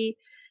completely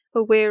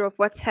aware of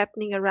what's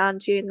happening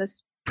around you in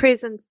this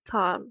present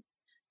time.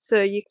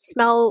 So you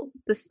smell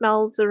the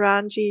smells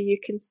around you, you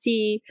can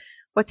see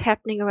what's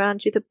happening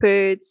around you, the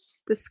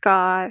birds, the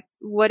sky,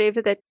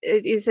 whatever that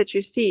it is that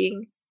you're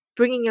seeing,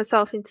 bringing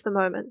yourself into the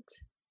moment,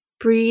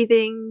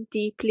 breathing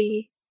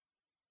deeply.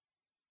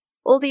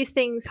 All these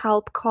things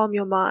help calm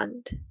your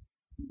mind.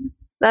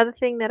 The other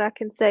thing that I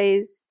can say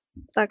is,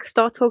 it's like,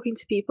 start talking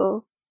to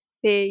people.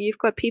 You've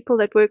got people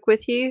that work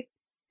with you,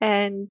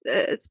 And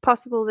it's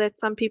possible that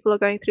some people are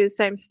going through the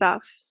same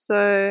stuff.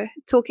 So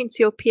talking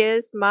to your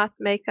peers might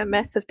make a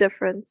massive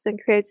difference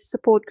and create a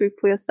support group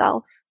for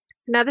yourself.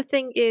 Another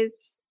thing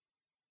is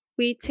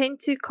we tend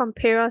to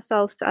compare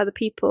ourselves to other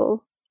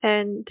people.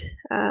 And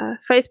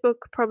Facebook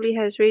probably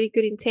has really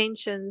good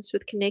intentions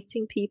with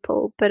connecting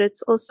people, but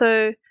it's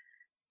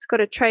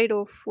got a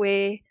trade-off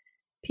where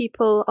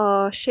people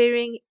are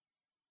sharing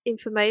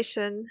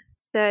information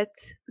that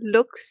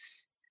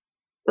looks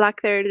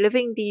like they're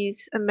living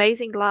these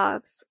amazing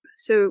lives.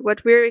 So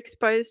what we're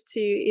exposed to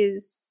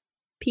is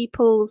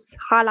people's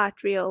highlight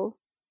reel.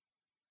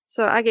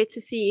 So I get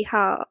to see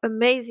how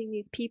amazing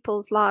these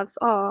people's lives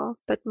are,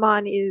 but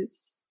mine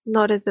is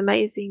not as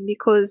amazing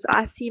because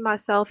I see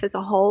myself as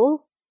a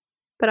whole,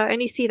 but I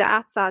only see the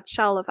outside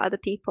shell of other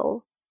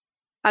people.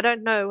 I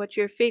don't know what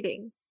you're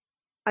feeling.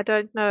 I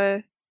don't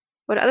know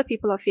what other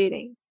people are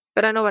feeling,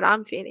 but I know what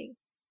I'm feeling.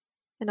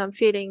 And I'm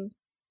feeling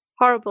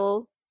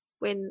horrible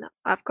when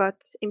I've got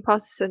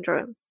imposter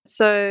syndrome.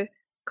 So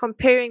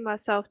comparing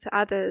myself to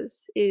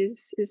others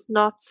is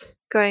not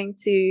going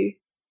to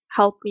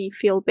help me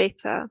feel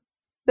better.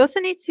 You also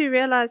need to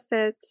realize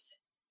that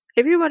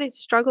everybody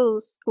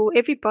struggles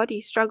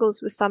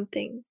with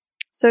something.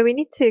 So we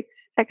need to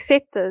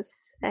accept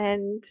this.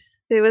 And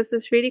there was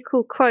this really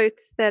cool quote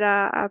that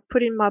I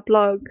put in my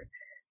blog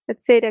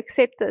that said,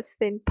 accept this,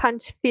 then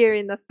punch fear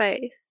in the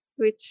face,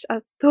 which I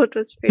thought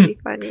was pretty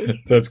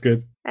funny. That's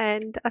good.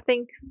 And I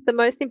think the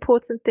most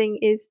important thing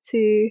is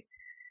to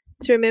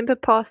remember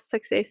past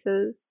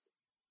successes,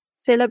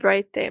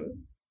 celebrate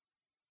them,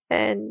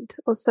 and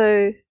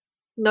also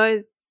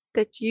know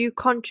that you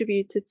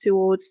contributed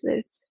towards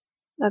it.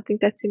 I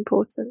think that's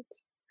important.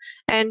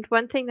 And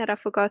one thing that I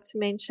forgot to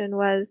mention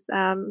was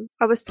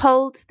I was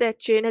told that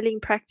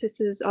journaling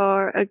practices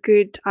are a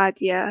good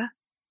idea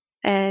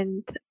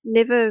and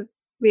never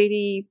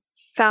really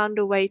found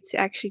a way to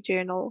actually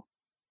journal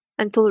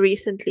until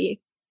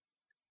recently.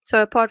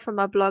 So apart from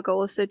my blog, I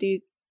also do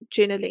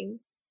journaling,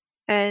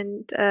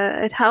 and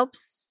it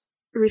helps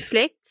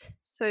reflect.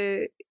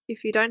 So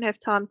if you don't have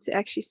time to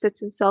actually sit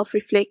and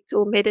self-reflect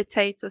or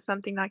meditate or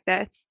something like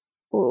that,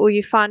 or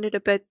you find it a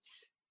bit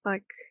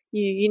like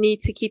you need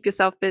to keep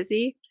yourself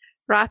busy,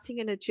 writing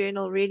in a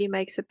journal really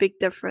makes a big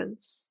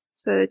difference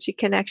so that you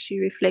can actually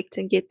reflect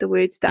and get the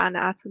words down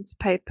out onto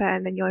paper,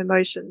 and then your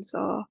emotions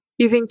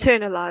you've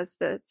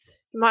internalized it.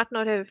 You might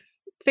not have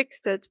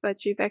fixed it,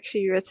 but you've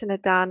actually written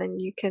it down,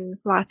 and you can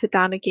write it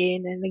down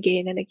again and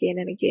again and again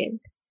and again.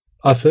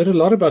 I've heard a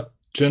lot about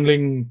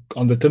journaling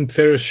on the Tim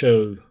Ferriss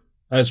show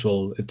as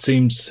well. It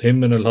seems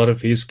him and a lot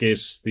of his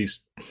guests,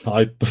 these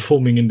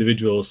high-performing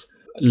individuals,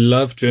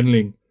 love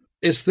journaling.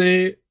 Is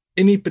there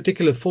any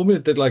particular formula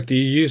that, do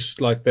you use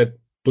like that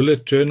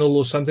bullet journal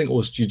or something,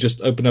 or do you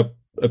just open up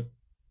a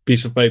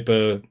piece of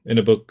paper in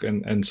a book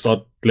and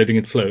start letting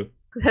it flow?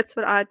 That's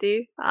what I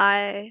do.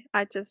 I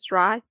just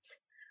write.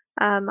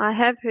 I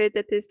have heard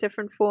that there's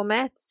different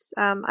formats.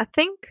 I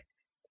think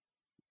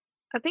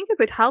it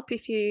would help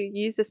if you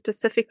use a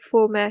specific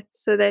format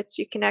so that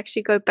you can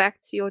actually go back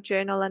to your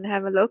journal and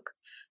have a look.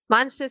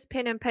 Mine's just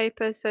pen and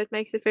paper, so it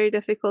makes it very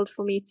difficult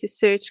for me to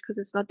search because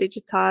it's not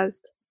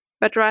digitized.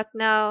 But right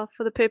now,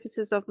 for the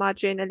purposes of my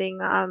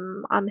journaling,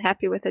 I'm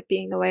happy with it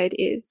being the way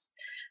it is.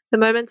 The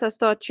moment I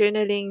start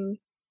journaling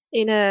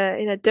in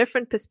a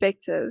different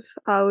perspective,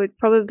 I would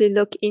probably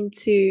look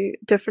into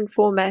different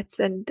formats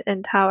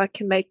and how I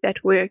can make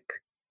that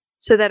work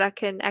so that I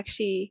can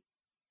actually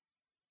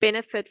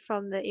benefit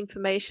from the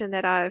information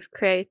that I've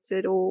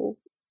created or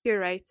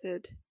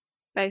curated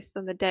based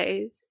on the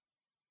days.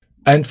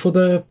 And for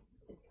the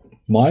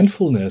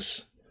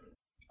mindfulness,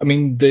 I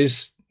mean,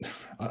 there's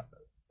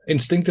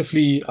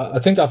instinctively, I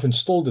think I've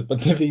installed it,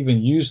 but never even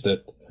used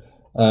it.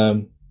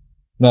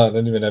 No, I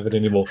don't even have it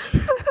anymore.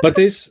 But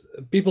there's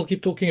people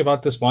keep talking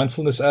about this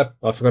mindfulness app.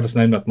 I forgot its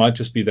name. That might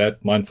just be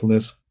that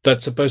mindfulness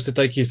that's supposed to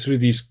take you through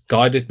these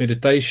guided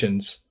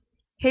meditations.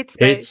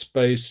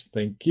 Headspace.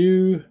 Thank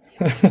you.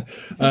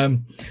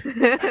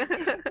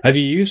 Have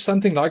you used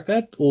something like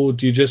that, or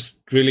do you just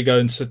really go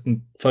and sit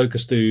and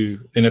focus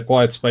in a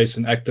quiet space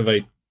and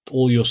activate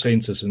all your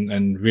senses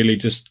and really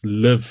just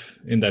live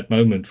in that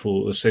moment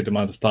for a set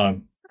amount of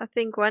time? I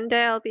think one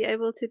day I'll be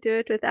able to do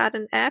it without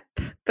an app,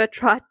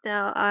 but right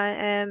now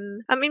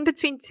I'm in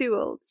between two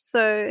worlds. So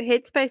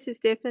Headspace is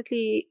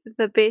definitely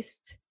the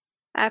best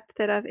app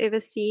that I've ever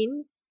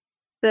seen.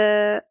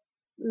 The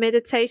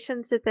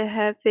meditations that they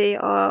have there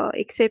are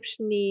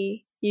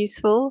exceptionally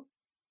useful,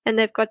 and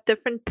they've got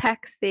different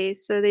packs there.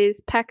 So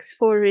there's packs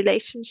for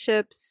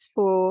relationships,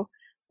 for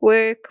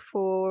work,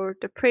 for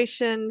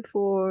depression,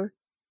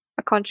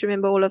 I can't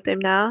remember all of them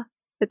now.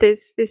 But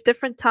there's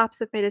different types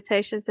of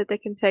meditations that they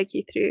can take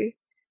you through.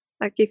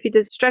 Like if you're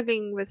just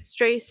struggling with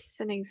stress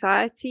and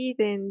anxiety,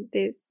 then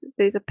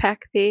there's a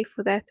pack there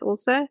for that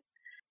also.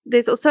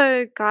 There's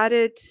also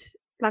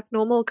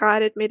normal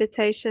guided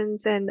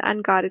meditations and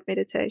unguided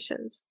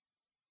meditations.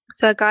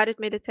 So a guided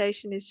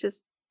meditation is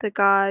just the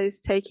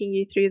guys taking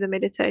you through the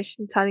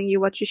meditation, telling you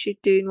what you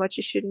should do and what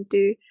you shouldn't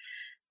do.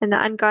 And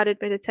the unguided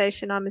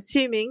meditation, I'm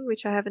assuming,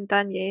 which I haven't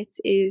done yet,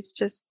 is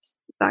just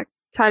like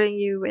telling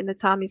you when the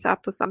time is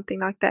up or something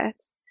like that.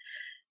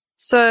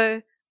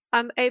 So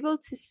I'm able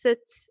to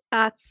sit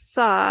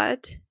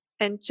outside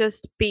and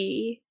just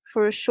be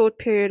for a short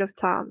period of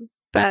time.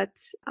 But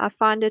I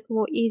find it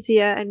more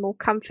easier and more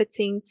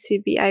comforting to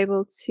be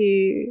able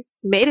to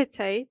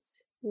meditate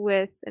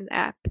with an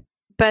app.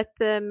 But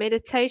the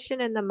meditation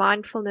and the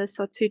mindfulness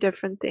are two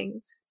different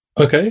things.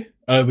 Okay.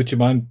 Would you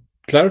mind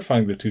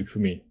clarifying the two for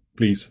me,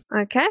 please?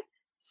 Okay.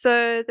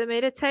 So the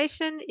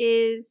meditation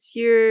is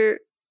you're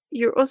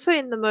also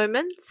in the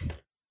moment,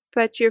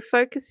 but you're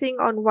focusing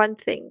on one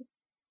thing,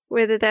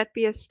 whether that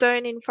be a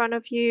stone in front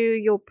of you,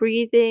 your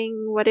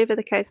breathing, whatever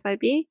the case may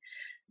be.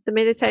 The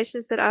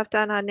meditations that I've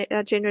done,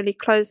 I generally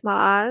close my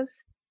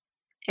eyes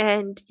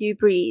and you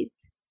breathe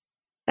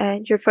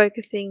and you're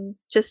focusing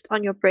just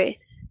on your breath.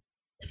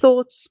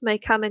 Thoughts may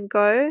come and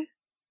go.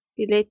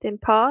 You let them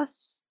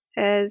pass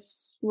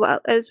as well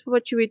as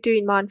what you would do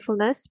in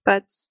mindfulness,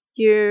 but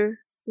you're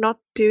not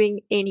doing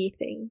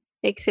anything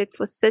except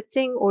for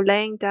sitting or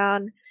laying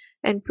down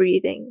and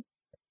breathing.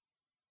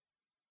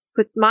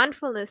 What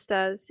mindfulness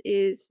does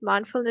is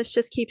mindfulness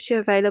just keeps you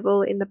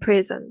available in the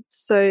present.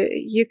 So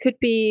you could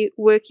be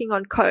working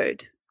on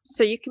code.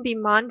 So you can be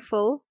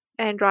mindful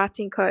and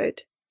writing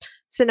code.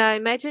 So now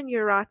imagine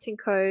you're writing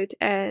code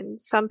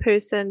and some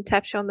person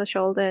taps you on the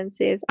shoulder and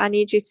says, I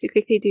need you to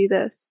quickly do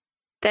this.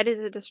 That is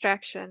a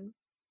distraction.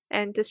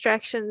 And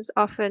distractions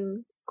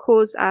often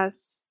cause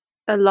us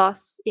a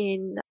loss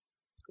in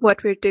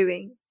what we're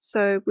doing.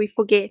 So we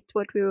forget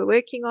what we were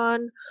working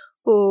on,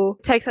 or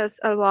it takes us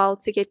a while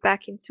to get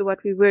back into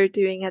what we were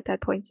doing at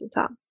that point in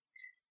time.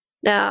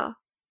 Now,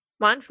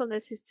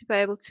 mindfulness is to be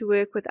able to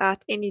work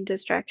without any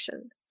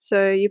distraction.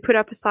 So you put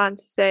up a sign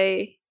to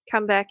say,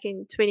 come back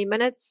in 20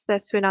 minutes,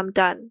 that's when I'm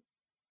done.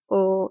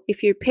 Or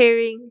if you're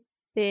pairing,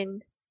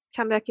 then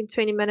come back in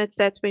 20 minutes,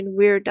 that's when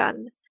we're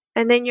done.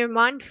 And then you're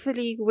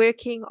mindfully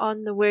working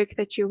on the work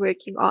that you're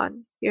working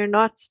on. You're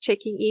not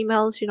checking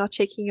emails, you're not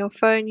checking your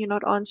phone, you're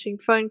not answering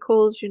phone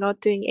calls, you're not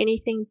doing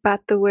anything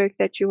but the work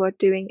that you are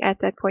doing at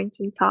that point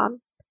in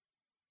time.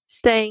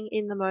 Staying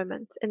in the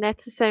moment. And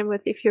that's the same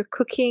with if you're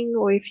cooking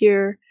or if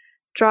you're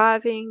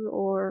driving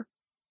or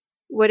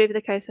whatever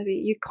the case may be.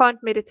 You can't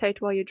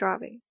meditate while you're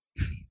driving.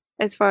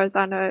 As far as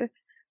I know,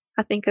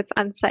 I think it's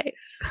unsafe.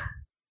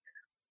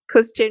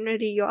 Because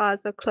generally your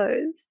eyes are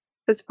closed.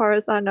 As far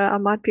as I know, I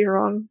might be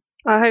wrong.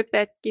 I hope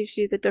that gives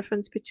you the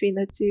difference between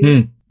the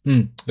two.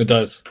 It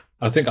does.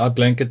 I think I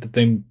blanketed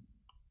them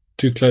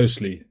too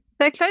closely.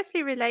 They're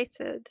closely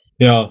related.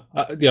 Yeah,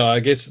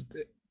 I guess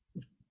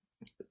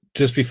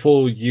just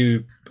before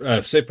you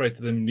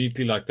separated them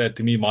neatly like that,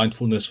 to me,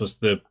 mindfulness was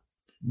the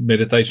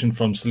meditation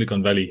from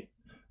Silicon Valley.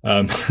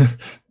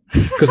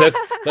 Because that's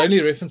the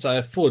only reference I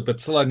have for it,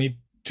 but still I need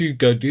to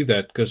go do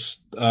that because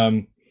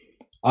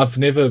I've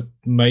never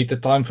made the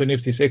time for any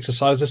of these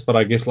exercises, but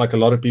I guess like a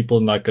lot of people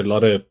and like a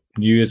lot of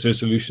New Year's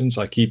resolutions,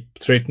 I keep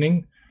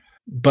threatening.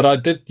 But I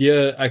did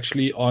hear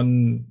actually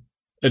one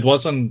of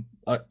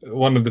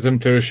the Tim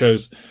Ferriss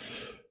shows,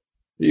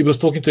 he was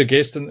talking to a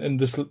guest and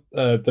this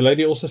the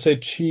lady also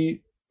said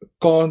she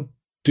can't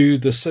do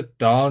the sit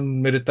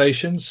down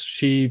meditations.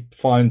 She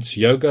finds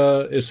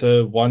yoga is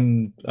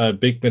one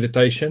big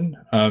meditation.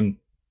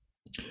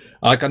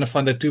 I kind of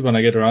find that too when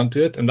I get around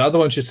to it. And the other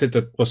one she said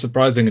that was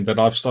surprising and that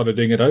I've started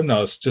doing at home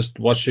now is just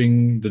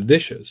washing the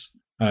dishes.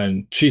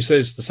 And she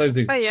says the same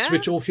thing. Oh, yeah?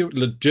 Switch off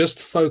just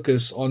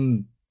focus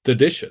on the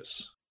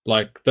dishes.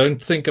 Like,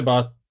 don't think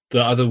about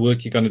the other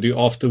work you're going to do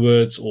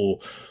afterwards or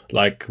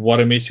like what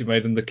a mess you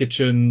made in the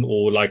kitchen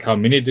or like how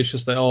many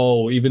dishes there are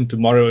or even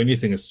tomorrow or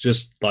anything. It's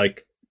just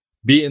like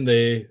be in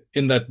there,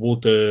 in that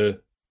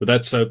water with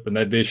that soap and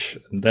that dish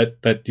and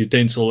that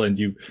utensil and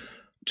you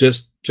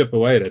just chip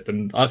away at it.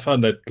 And I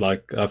found that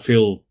like I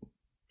feel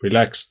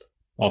relaxed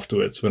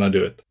afterwards when I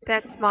do it.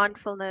 That's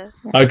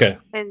mindfulness. Okay.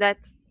 And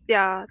that's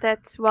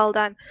well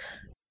done.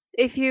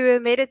 If you were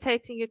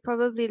meditating, you're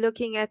probably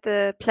looking at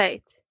the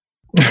plate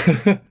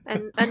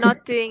and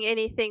not doing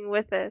anything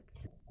with it.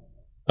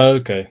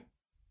 Okay.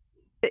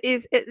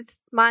 It's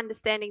my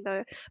understanding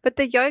though. But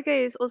the yoga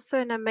is also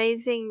an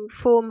amazing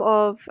form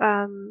of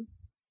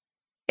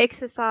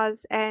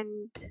exercise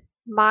and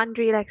mind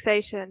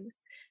relaxation.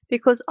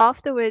 Because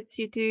afterwards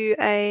you do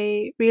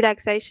a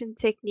relaxation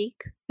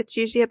technique. It's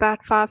usually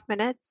about 5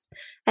 minutes,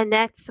 and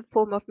that's a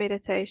form of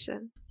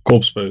meditation.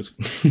 Corpse pose.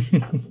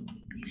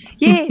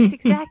 Yes,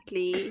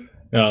 exactly.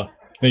 Yeah.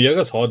 No,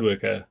 yoga's hard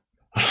work, eh?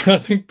 I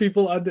think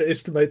people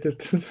underestimate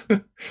it.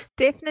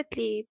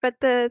 Definitely. But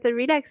the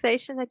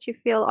relaxation that you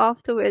feel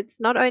afterwards,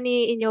 not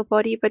only in your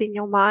body but in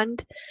your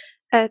mind,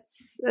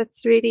 it's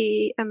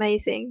really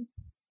amazing.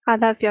 I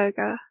love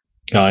yoga.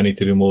 Yeah, I need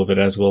to do more of it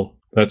as well.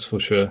 That's for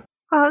sure.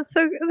 Oh,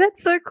 so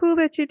that's so cool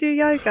that you do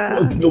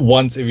yoga.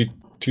 Once every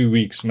 2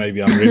 weeks,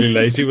 maybe. I'm really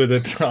lazy with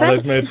it. I'll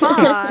That's admit.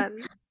 fun.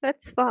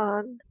 That's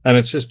fun. And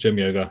it's just gym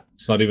yoga.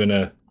 It's not even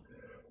a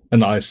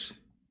nice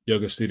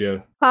yoga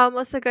studio. I'm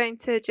also going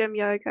to gym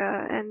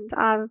yoga, and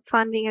I'm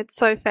finding it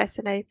so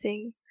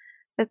fascinating.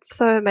 It's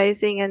so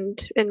amazing and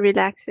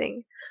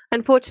relaxing.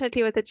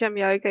 Unfortunately, with the gym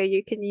yoga,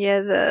 you can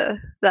hear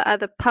the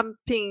other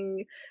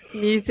pumping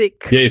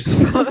music. Yes.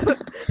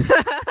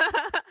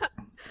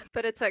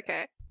 But it's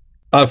okay.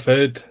 I've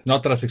heard,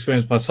 not that I've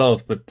experienced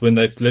myself, but when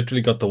they've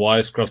literally got the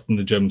wires crossed in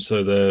the gym,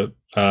 so the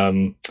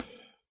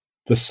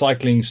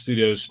cycling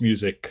studio's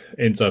music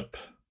ends up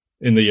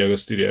in the yoga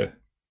studio.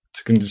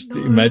 You can just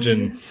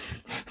imagine.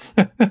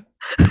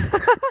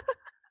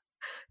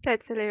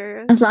 That's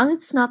hilarious. As long as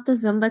it's not the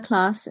Zumba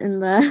class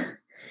in the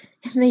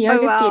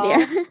yoga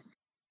studio.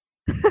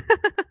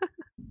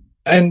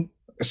 And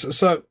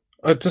so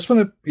I just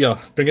want to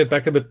bring it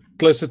back a bit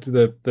closer to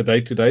the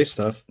day-to-day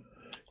stuff.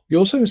 You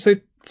also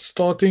said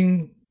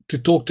starting to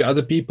talk to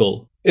other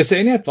people. Is there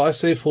any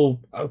advice there for,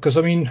 because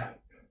I mean,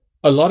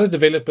 a lot of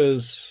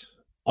developers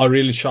are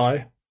really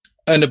shy.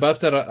 And above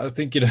that, I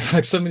think,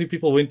 like so many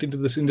people went into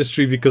this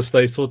industry because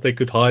they thought they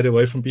could hide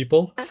away from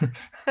people.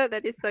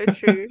 That is so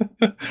true.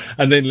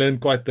 And then learn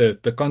quite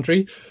the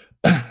contrary.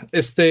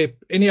 Is there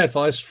any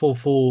advice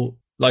for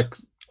like,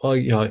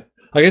 I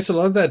guess a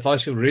lot of the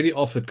advice you already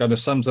offered kind of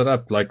sums it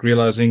up, like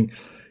realizing,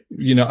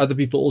 other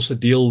people also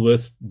deal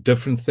with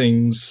different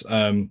things.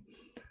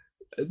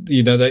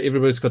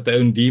 Everybody's got their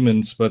own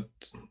demons, but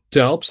to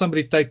help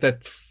somebody take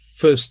that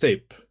first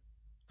step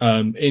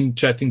in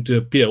chatting to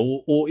a peer,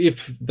 or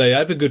if they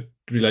have a good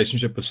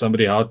relationship with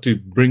somebody, how to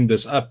bring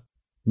this up,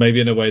 maybe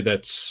in a way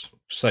that's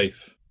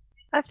safe.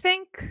 I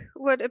think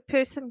what a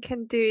person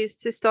can do is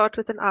to start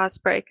with an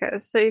icebreaker.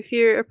 So if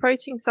you're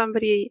approaching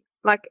somebody,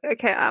 like,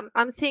 okay,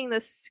 I'm seeing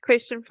this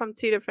question from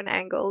two different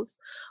angles.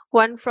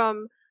 One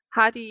from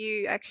how do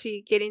you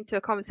actually get into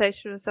a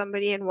conversation with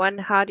somebody, and one,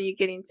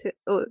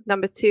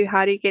 number two,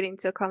 how do you get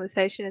into a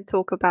conversation and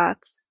talk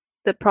about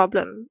the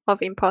problem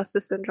of imposter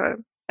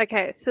syndrome?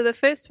 Okay, so the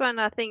first one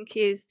I think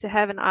is to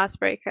have an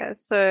icebreaker.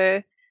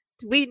 So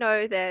we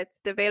know that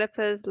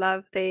developers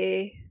love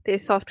their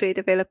software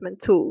development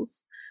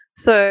tools.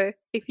 So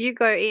if you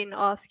go in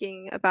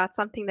asking about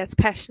something that's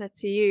passionate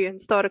to you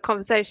and start a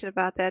conversation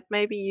about that,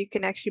 maybe you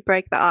can actually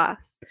break the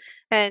ice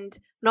and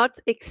not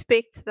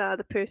expect the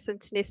other person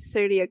to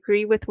necessarily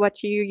agree with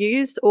what you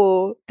use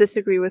or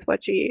disagree with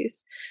what you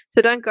use.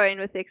 So don't go in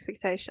with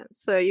expectations.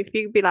 So if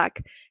you be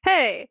like,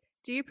 hey,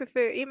 do you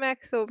prefer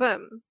Emacs or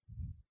Vim?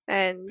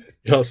 And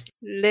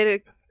let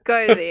it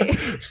go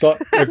there.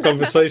 Start a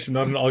conversation,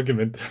 not an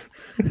argument.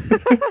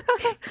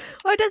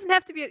 Well, it doesn't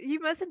have to be. You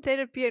mustn't let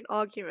it be an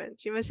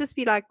argument. You must just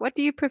be like, what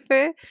do you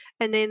prefer?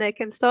 And then they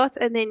can start.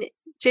 And then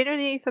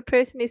generally, if a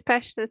person is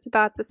passionate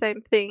about the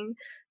same thing,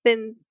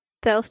 then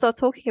they'll start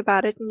talking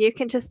about it. And you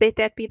can just let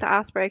that be the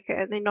icebreaker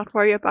and then not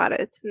worry about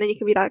it. And then you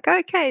can be like,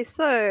 okay,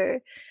 so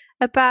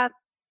about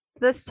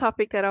this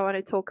topic that I want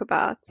to talk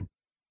about,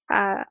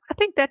 I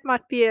think that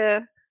might be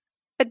a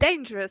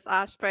dangerous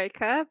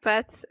icebreaker,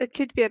 but it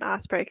could be an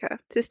icebreaker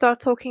to start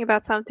talking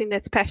about something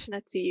that's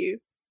passionate to you.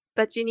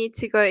 But you need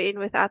to go in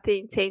without the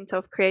intent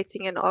of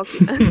creating an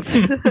argument,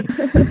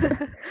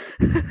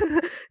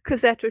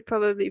 because that would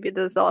probably be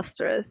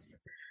disastrous.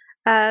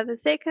 The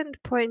second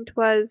point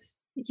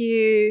was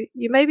you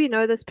maybe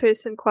know this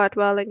person quite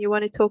well and you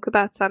want to talk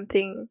about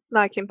something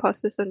like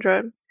imposter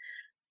syndrome.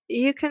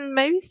 You can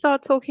maybe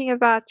start talking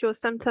about your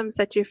symptoms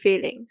that you're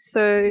feeling.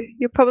 So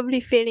you're probably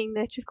feeling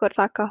that you've got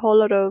like a whole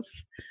lot of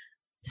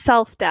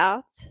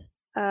self-doubt.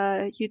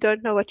 You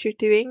don't know what you're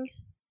doing.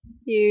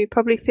 You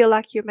probably feel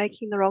like you're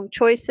making the wrong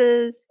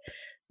choices,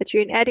 that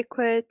you're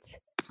inadequate,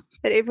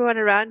 that everyone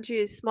around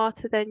you is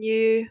smarter than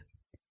you.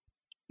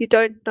 You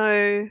don't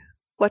know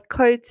what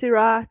code to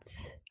write.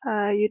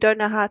 You don't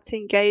know how to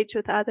engage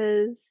with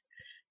others.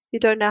 You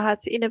don't know how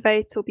to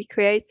innovate or be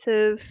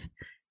creative.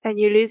 And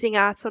you're losing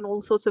out on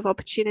all sorts of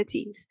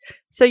opportunities.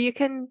 So you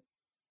can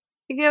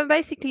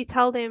basically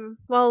tell them,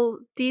 well,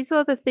 these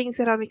are the things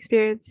that I'm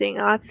experiencing.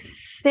 I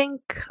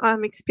think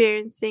I'm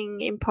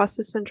experiencing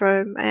imposter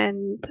syndrome,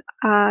 and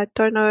I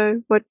don't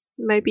know what,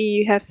 maybe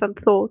you have some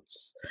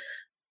thoughts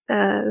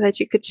that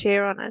you could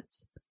share on it.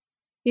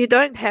 You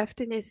don't have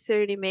to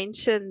necessarily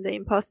mention the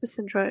imposter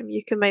syndrome.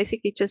 You can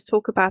basically just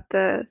talk about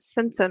the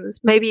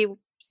symptoms. Maybe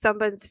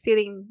someone's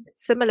feeling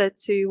similar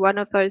to one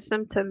of those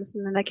symptoms,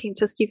 and then they can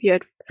just give you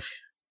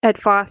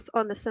advice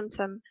on the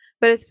symptom.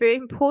 But it's very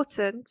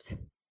important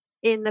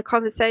in the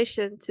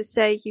conversation to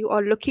say you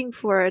are looking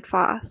for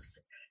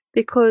advice,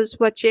 because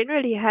what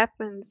generally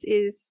happens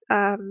is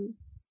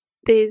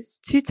there's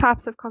two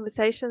types of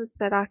conversations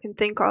that I can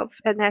think of,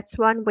 and that's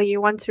one where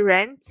you want to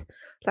rant,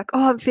 like,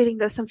 oh, I'm feeling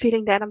this, I'm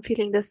feeling that, I'm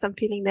feeling this, I'm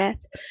feeling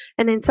that,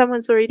 and then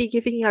someone's already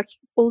giving you like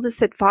all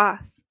this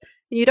advice.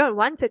 You don't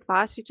want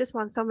advice, you just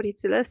want somebody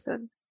to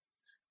listen.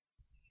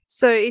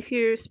 So if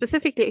you're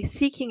specifically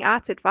seeking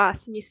out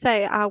advice and you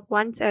say, I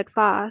want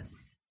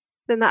advice,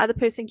 then the other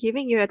person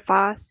giving you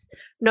advice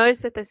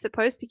knows that they're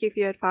supposed to give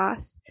you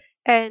advice,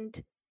 and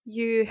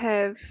you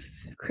have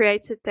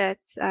created that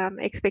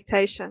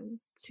expectation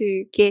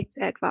to get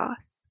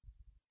advice.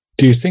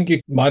 Do you think you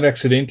might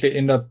accidentally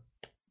end up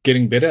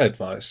getting better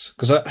advice?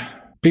 Because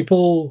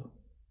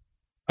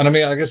And I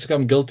mean, I guess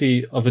I'm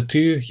guilty of it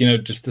too,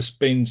 just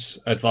dispense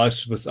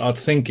advice without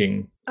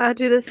thinking. I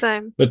do the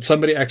same. But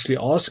somebody actually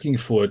asking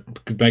for it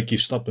could make you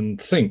stop and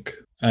think,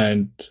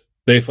 and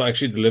therefore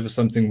actually deliver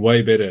something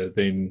way better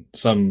than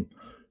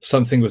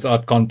something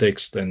without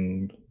context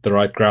and the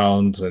right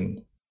grounds.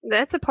 And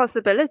that's a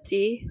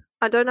possibility.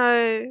 I don't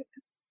know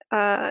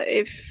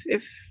if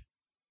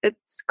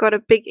it's got a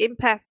big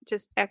impact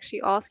just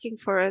actually asking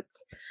for it,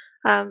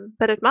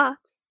 but it might.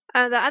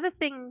 The other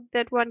thing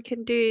that one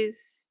can do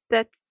is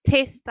that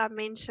test I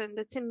mentioned.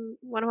 It's in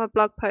one of my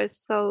blog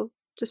posts, so I'll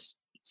just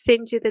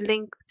send you the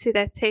link to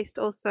that test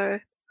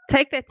also.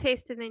 Take that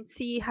test and then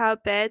see how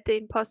bad the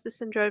imposter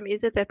syndrome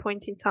is at that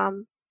point in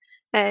time.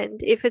 And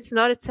if it's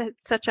not at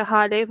such a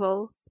high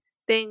level,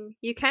 then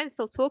you can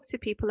still talk to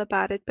people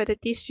about it, but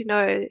at least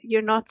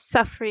you're not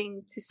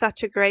suffering to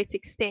such a great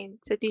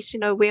extent. At least you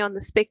know where on the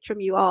spectrum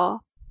you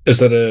are. Is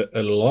that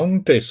a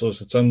long test, or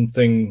is it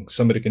something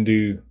somebody can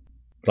do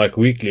like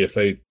weekly if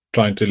they're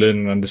trying to learn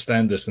and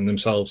understand this in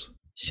themselves?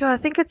 Sure, I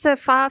think it's a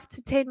 5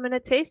 to 10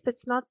 minute test.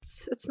 It's not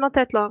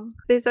that long.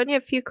 There's only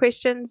a few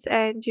questions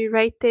and you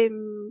rate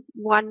them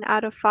 1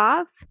 out of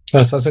 5.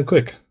 That sounds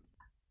quick.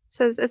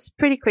 So it's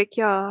pretty quick,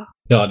 yeah.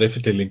 Yeah, I'll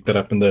definitely link that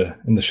up in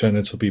the show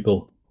notes for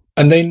people.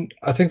 And then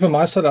I think from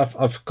my side,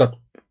 I've got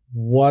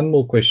one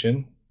more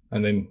question,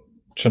 and then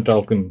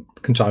Chantal can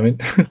chime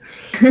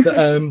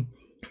in.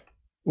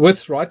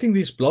 With writing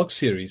these blog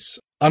series,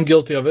 I'm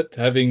guilty of it,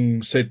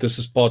 having said this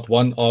is part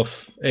 1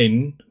 of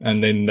N,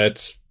 and then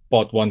that's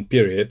part 1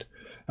 period.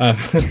 I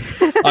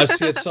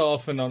see it so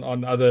often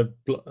on other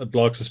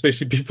blogs,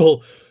 especially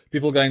people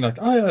going like,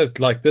 oh,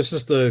 like this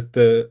is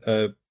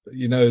the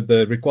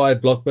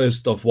required blog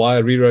post of why I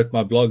rewrote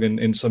my blog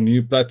in some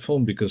new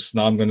platform, because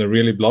now I'm going to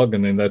really blog,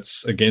 and then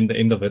that's again the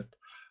end of it.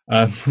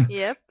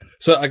 Yep.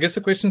 So I guess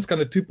the question is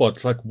kind of 2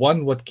 parts. Like,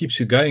 one, what keeps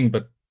you going?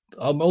 But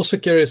I'm also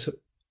curious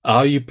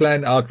how you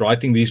plan out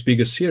writing these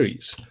bigger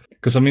series.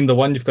 Because I mean, the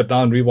one you've got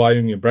down,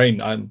 Rewiring Your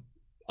Brain,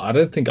 I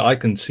don't think I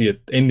can see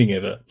it ending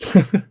ever.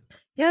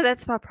 Yeah,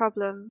 that's my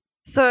problem.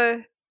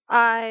 So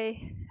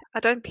I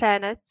don't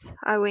plan it.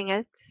 I wing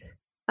it.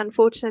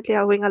 Unfortunately,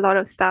 I wing a lot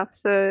of stuff.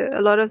 So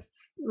a lot of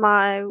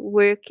my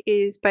work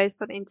is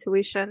based on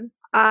intuition.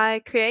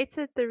 I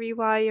created the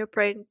Rewire Your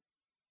Brain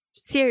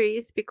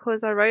series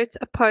because I wrote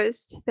a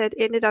post that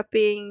ended up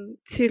being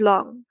too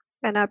long,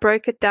 and I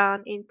broke it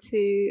down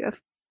into a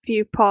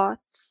few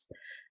parts.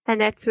 And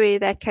that's where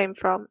that came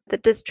from. The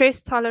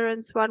distress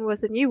tolerance one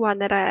was a new one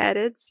that I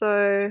added,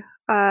 so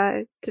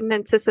I didn't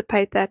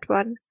anticipate that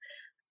one.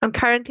 I'm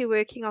currently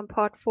working on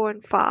part 4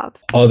 and 5.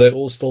 Are they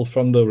all still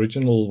from the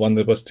original one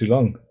that was too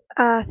long?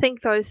 I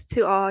think those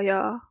 2 are,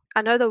 yeah.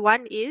 I know the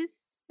one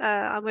is.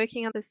 I'm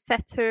working on the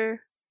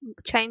Satyr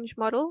change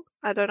model.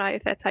 I don't know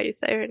if that's how you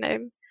say her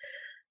name.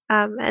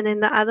 And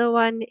then the other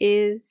one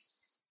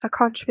is, I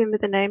can't remember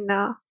the name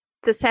now.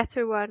 The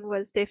Satyr one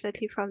was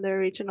definitely from the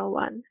original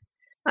one.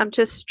 I'm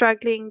just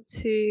struggling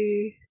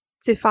to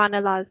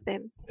finalize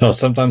them. Yeah,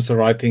 sometimes the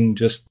writing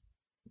just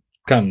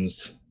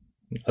comes.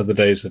 Other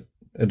days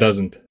it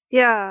doesn't.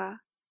 Yeah.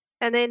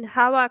 And then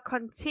how I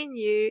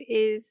continue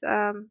is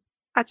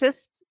I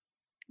just,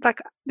 like,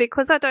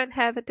 because I don't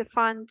have a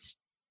defined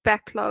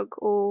backlog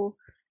or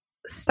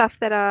stuff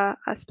that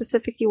I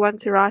specifically want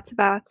to write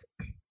about,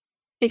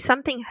 if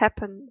something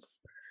happens,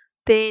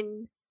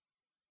 then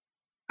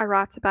I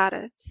write about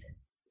it.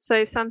 So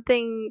if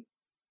something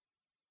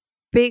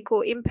big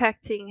or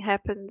impacting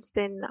happens,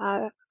 then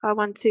I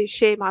want to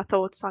share my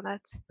thoughts on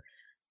it.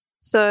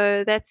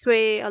 So that's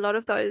where a lot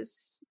of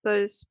those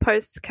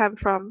posts come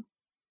from.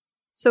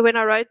 So when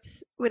I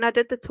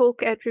did the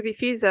talk at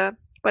RubyFuser,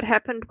 what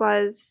happened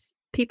was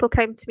people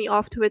came to me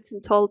afterwards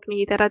and told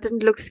me that I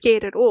didn't look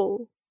scared at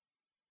all.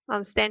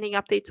 I'm standing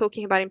up there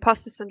talking about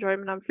imposter syndrome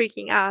and I'm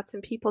freaking out,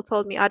 and people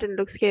told me I didn't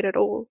look scared at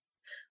all.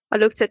 I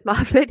looked at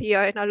my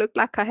video and I looked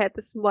like I had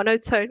this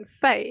monotone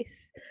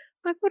face.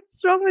 Like,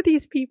 what's wrong with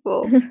these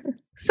people?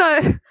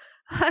 So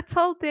I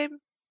told them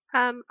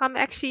I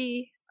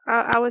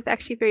was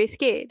actually very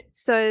scared.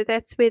 So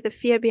that's where the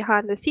fear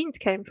behind the scenes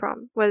came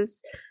from,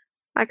 was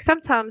like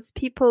sometimes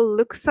people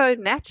look so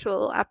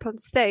natural up on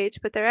stage,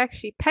 but they're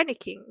actually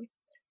panicking,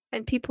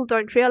 and people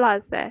don't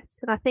realize that.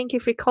 And I think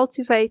if we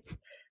cultivate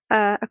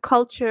a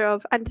culture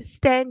of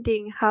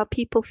understanding how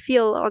people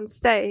feel on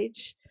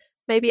stage,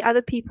 maybe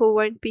other people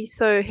won't be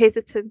so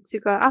hesitant to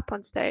go up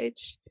on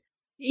stage.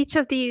 Each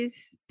of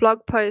these blog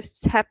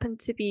posts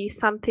happened to be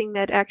something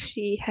that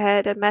actually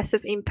had a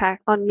massive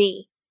impact on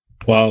me.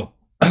 Wow.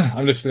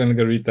 I'm just going to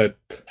go read that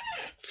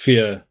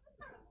fear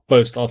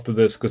post after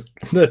this, because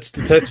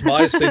that's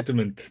my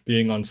sentiment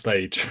being on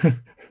stage.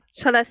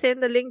 Shall I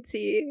send the link to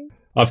you?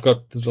 I've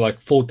got like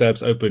 4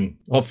 tabs open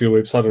off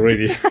your website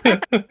already.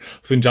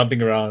 I've been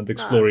jumping around,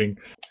 exploring.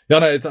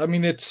 Nice.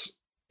 No,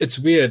 it's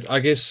weird.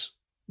 I guess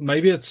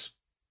maybe it's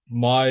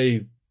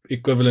my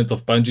equivalent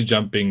of bungee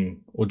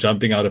jumping or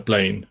jumping out a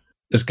plane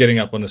is getting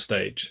up on a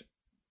stage.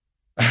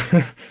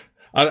 I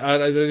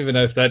don't even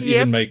know if that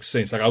even makes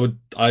sense. Like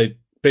I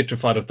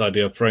petrified of the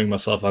idea of throwing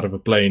myself out of a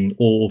plane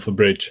or off a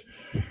bridge.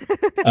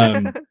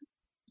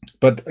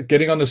 But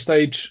getting on the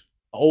stage,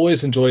 I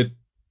always enjoy it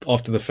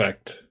after the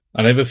fact.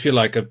 I never feel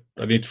like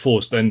I need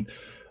forced. And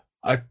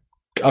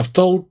I've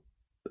told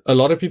a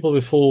lot of people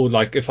before,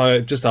 like if I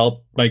just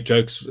help make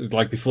jokes,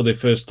 like before they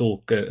first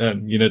talk,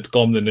 to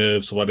calm the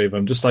nerves or whatever,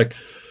 I'm just like,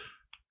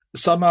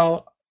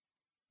 somehow,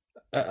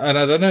 and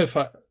I don't know if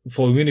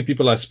for many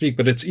people I speak,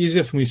 but it's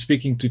easier for me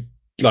speaking to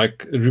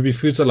like Ruby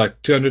Foods are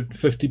like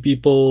 250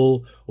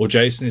 people, or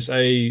Jason SA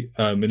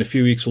in a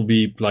few weeks will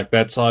be like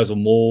that size or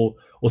more,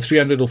 or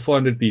 300 or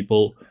 400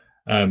 people.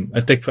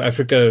 At Tech for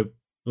Africa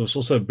was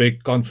also a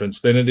big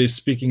conference. Then it is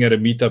speaking at a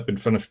meetup in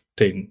front of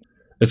 10.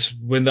 It's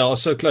when they are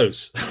so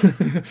close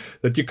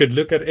that you could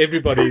look at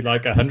everybody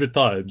like 100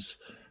 times.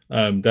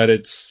 That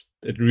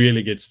it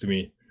really gets to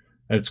me.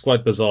 And it's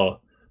quite bizarre.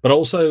 But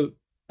also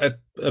at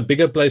a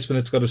bigger place when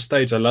it's got a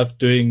stage, I love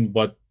doing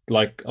what,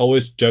 like, I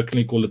always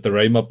jokingly call it the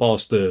Rayma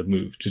Pastor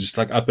move, to just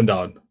like up and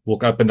down,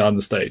 walk up and down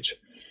the stage.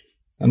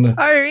 And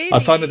Oh, really? I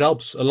find it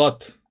helps a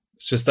lot.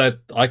 It's just that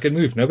I can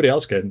move, nobody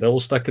else can. They're all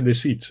stuck in their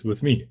seats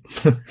with me.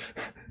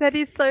 That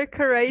is so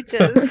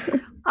courageous.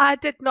 I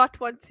did not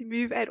want to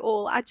move at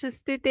all. I just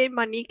stood there,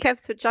 my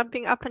kneecaps were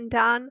jumping up and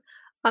down.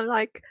 I'm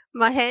like,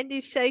 my hand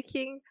is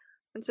shaking.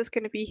 I'm just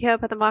going to be here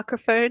by the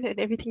microphone and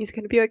everything is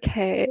going to be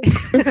okay.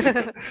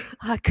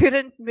 I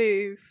couldn't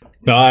move.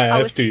 No, I I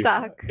have was to.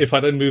 stuck. If I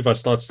don't move, I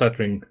start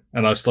stuttering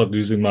and I start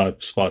losing my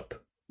spot,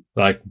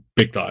 like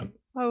big time.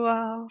 Oh,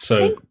 wow. I So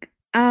think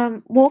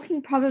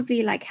walking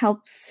probably like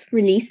helps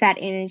release that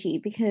energy,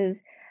 because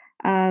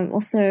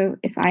also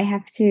if I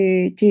have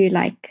to do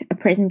like a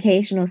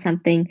presentation or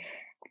something,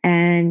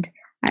 and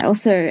I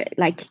also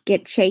like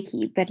get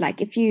shaky, but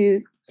like if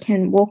you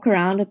can walk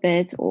around a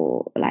bit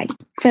or like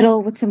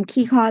fiddle with some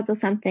key cards or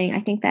something, I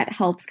think that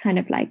helps kind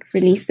of like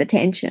release the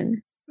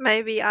tension.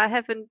 Maybe I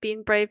haven't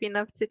been brave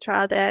enough to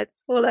try that.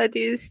 All I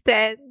do is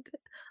stand.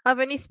 I've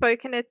only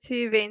spoken at 2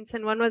 events,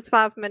 and one was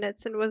 5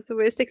 minutes, and it was the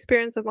worst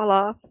experience of my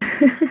life.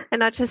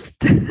 And I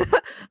just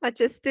I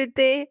just stood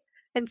there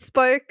and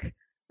spoke.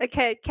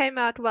 Okay, it came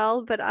out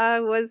well, but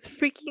I was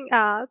freaking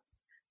out.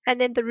 And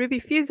then the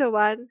Ruby Fuser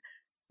one,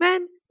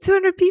 man,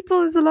 200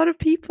 people is a lot of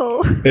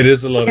people. it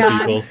is a lot Yeah. of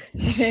people.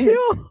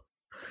 Sure.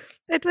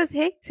 It was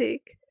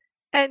hectic.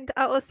 And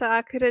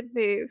I couldn't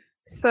move.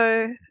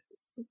 So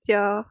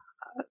yeah,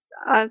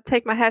 I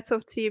take my hat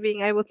off to you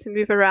being able to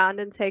move around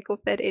and take off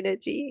that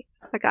energy.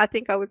 Like, I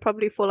think I would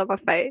probably fall on my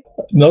face.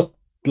 Not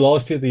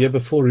last year, the year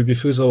before, Ruby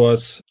Fusa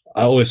was,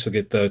 I always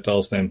forget the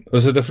hotel's name. It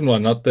was a different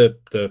one, not the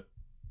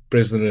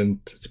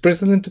president. It's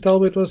President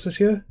Hotel it was this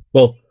year?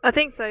 Well, I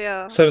think so,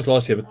 yeah. same as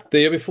last year, but the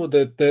year before,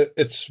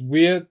 it's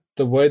weird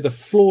the way the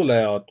floor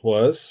layout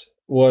was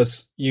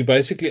you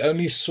basically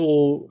only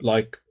saw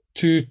like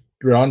 2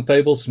 round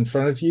tables in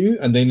front of you,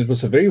 and then it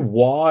was a very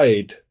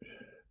wide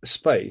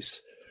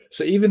space.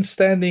 So even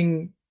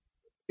standing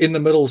in the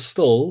middle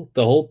still,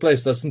 the whole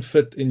place doesn't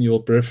fit in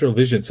your peripheral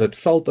vision. So it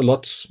felt a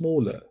lot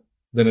smaller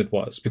than it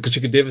was because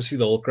you could never see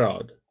the whole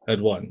crowd at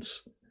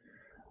once.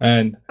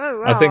 And Oh,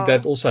 wow. I think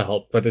that also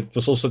helped, but it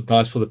was also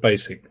nice for the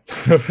pacing.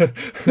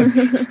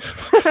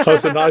 It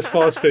was a nice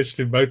fast stretch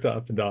to motor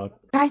up and down.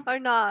 I Oh,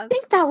 nice.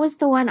 think that was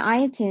the one I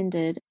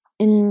attended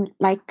in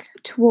like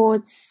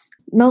towards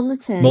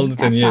Milnerton. Milnerton,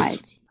 that yes.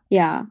 side.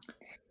 Yeah.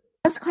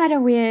 That's quite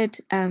a weird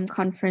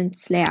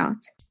conference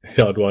layout.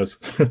 Yeah, it was.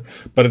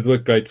 But it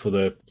worked great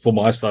for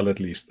my style at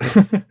least.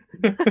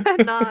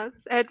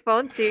 Nice.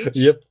 Advantage.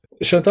 Yep.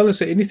 Chantal, is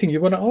there anything you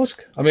want to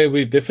ask? I mean,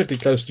 we're definitely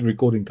close to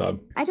recording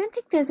time. I don't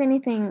think there's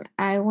anything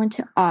I want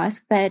to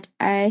ask, but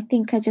I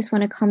think I just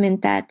want to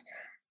comment that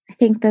I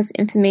think this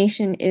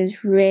information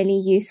is really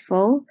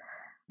useful,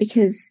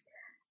 because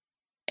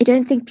I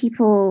don't think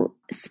people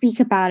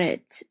speak about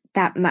it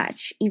that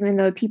much, even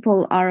though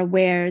people are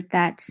aware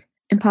that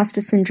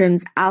imposter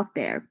syndrome's out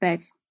there,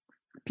 but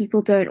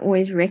people don't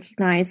always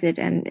recognize it.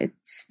 And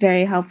it's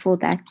very helpful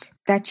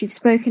that you've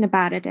spoken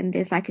about it, and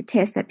there's like a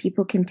test that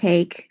people can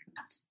take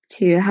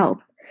to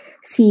help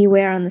see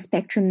where on the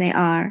spectrum they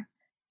are.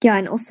 Yeah,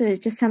 and also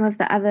just some of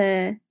the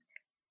other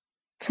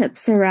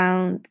tips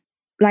around,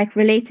 like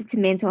related to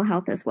mental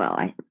health as well.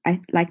 I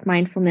like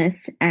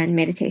mindfulness and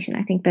meditation.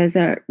 I think those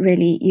are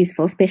really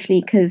useful, especially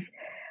because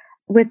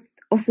with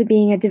also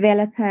being a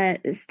developer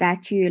is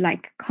that you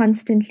like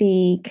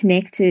constantly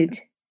connected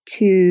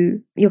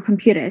to your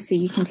computer, so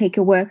you can take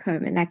your work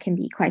home, and that can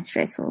be quite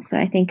stressful. So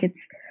I think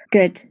it's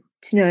good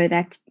to know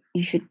that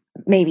you should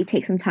maybe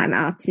take some time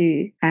out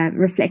to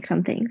reflect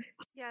on things.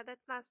 Yeah,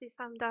 that's nicely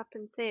summed up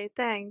and said.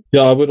 Thanks.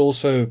 Yeah, I would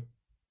also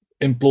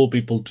implore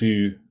people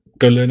to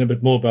go learn a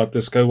bit more about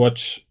this. Go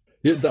watch.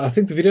 Yeah, I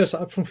think the videos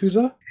are up from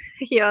Fusa.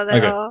 Yeah, they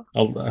Okay. are.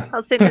 I'll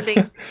I'll send a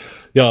link.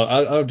 Yeah,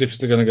 I'm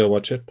definitely going to go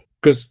watch it,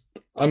 because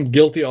I'm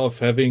guilty of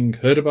having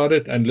heard about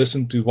it and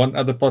listened to one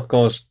other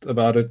podcast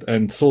about it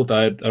and thought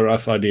I had a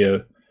rough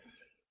idea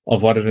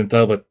of what it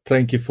entailed. But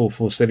thank you for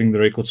setting the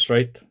record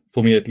straight,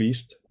 for me at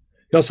least.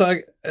 Yeah, so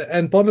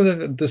and part of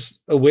it, this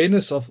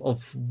awareness of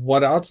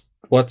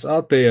what's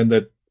out there, and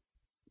that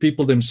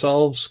people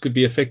themselves could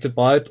be affected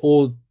by it,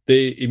 or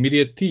their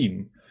immediate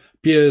team,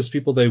 peers,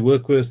 people they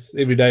work with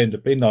every day and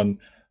depend on,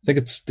 think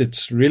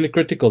it's really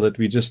critical that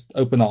we just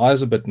open our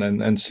eyes a bit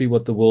and see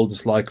what the world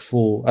is like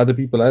for other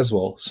people as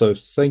well. So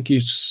thank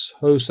you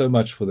so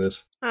much for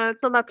this.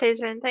 It's all my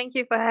pleasure, and thank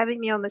you for having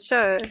me on the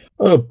show.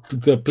 Oh,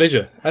 the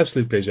pleasure,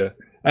 absolute pleasure.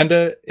 And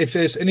if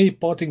there's any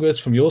parting words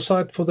from your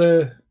side for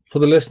the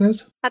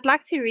listeners, I'd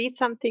like to read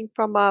something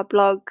from our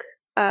blog.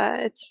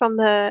 It's from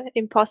the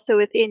Imposter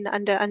Within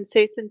under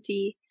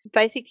Uncertainty,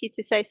 basically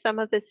to say some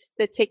of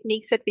the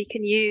techniques that we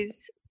can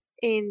use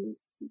in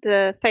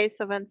the face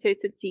of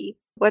uncertainty.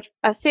 What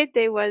I said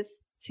there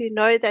was to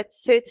know that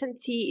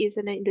certainty is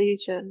an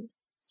illusion.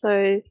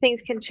 So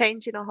things can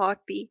change in a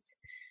heartbeat.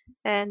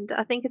 And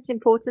I think it's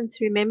important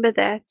to remember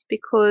that,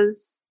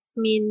 because, I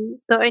mean,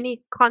 the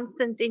only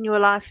constant in your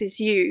life is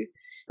you.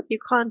 You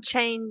can't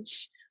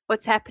change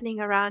what's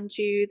happening around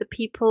you. The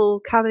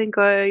people come and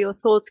go, your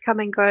thoughts come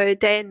and go,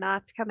 day and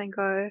nights come and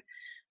go.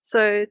 So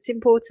it's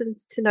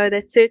important to know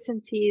that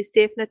certainty is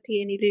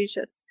definitely an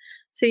illusion.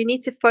 So you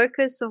need to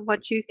focus on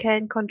what you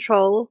can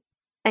control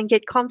and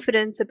get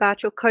confident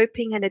about your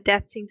coping and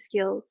adapting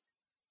skills,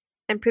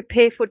 and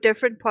prepare for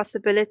different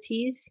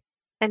possibilities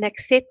and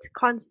accept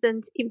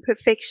constant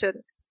imperfection.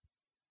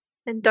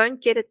 And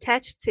don't get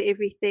attached to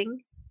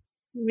everything.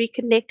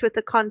 Reconnect with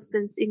the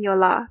constants in your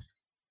life.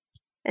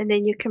 And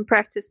then you can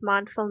practice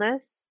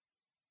mindfulness.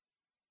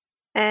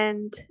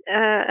 And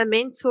a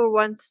mentor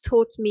once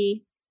taught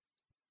me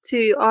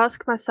to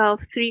ask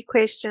myself 3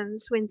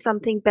 questions when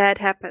something bad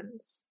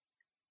happens.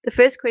 The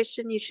first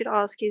question you should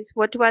ask is,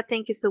 what do I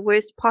think is the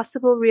worst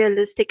possible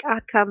realistic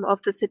outcome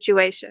of the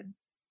situation?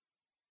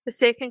 The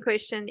second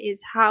question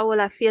is, how will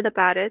I feel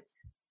about it?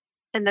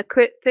 And the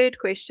third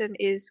question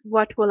is,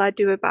 what will I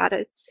do about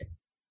it?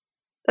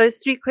 Those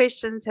 3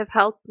 questions have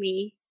helped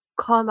me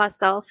calm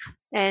myself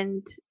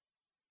and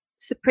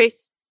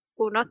suppress,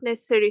 or not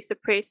necessarily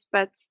suppress,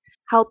 but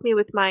help me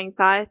with my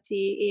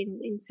anxiety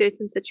in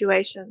certain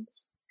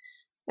situations.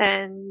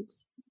 And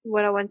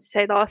what I want to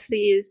say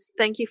lastly is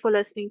thank you for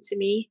listening to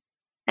me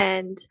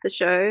and the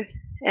show.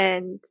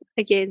 And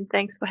again,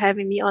 thanks for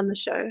having me on the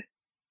show.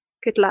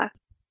 Good luck.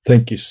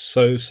 Thank you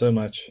so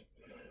much.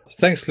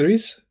 Thanks,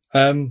 Louise.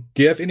 Do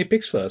you have any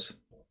picks for us?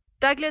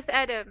 Douglas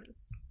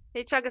Adams,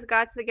 Hitchhiker's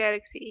Guide to the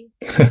Galaxy.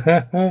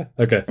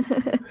 Okay.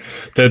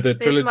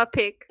 There's my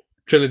pick.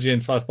 Trilogy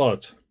in 5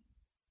 parts.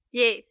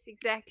 Yes,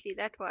 exactly,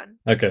 that one.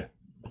 Okay.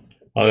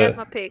 You have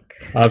my pick.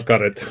 I've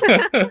got it.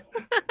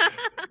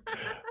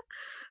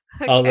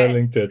 Okay. I'll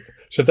link to it.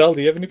 Chantal,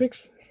 do you have any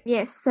picks?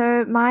 Yes,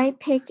 so my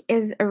pick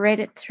is a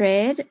Reddit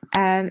thread,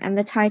 and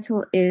the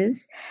title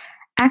is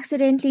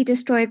accidentally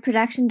destroyed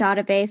production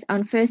database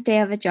on first day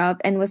of a job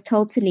and was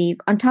told to leave.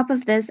 On top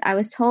of this, I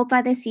was told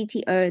by the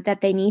CTO that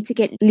they need to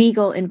get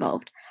legal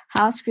involved.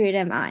 How screwed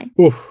am I?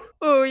 Oof.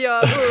 Oh,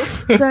 yeah.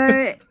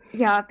 So,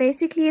 yeah,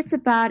 basically it's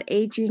about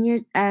a junior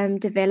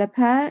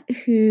developer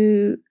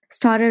who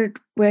started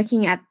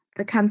working at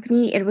the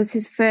company. It was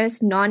his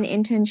first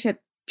non-internship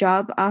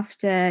job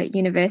after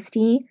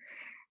university.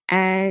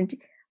 And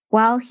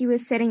while he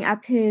was setting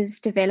up his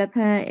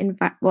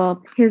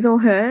his or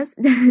hers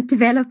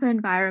developer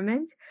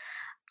environment,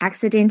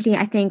 accidentally,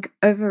 I think,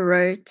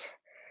 overwrote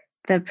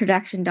the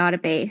production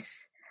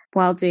database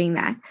while doing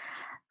that.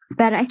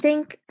 But I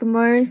think the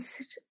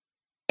most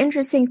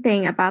interesting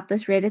thing about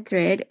this Reddit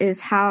thread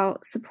is how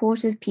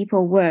supportive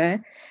people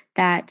were,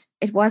 that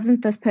it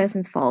wasn't this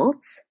person's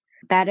fault,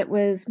 that it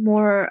was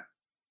more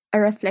a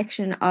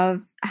reflection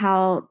of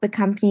how the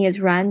company is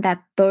run,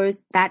 that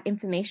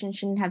information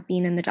shouldn't have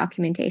been in the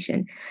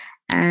documentation.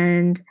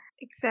 And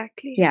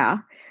exactly. Yeah.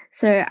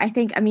 So I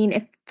think, I mean,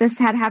 if this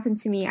had happened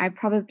to me, I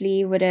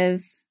probably would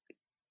have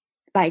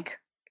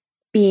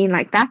been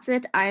like, that's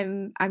it.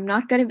 I'm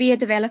not going to be a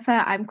developer.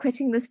 I'm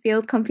quitting this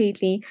field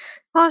completely.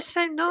 Oh,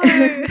 shame, no.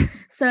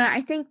 So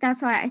I think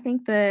that's why I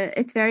think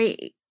it's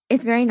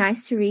very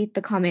nice to read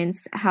the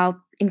comments, how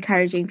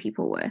encouraging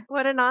people were.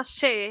 What a nice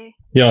share.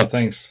 Yeah,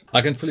 thanks. I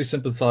can fully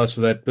sympathize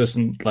with that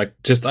person. Like,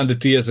 just under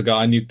 2 years ago,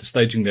 I knew the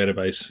staging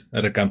database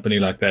at a company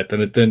like that,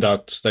 and it turned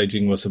out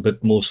staging was a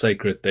bit more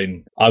sacred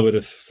than I would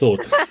have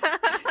thought.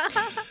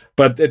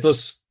 But it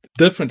was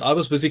different. I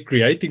was busy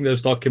creating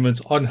those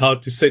documents on how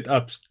to set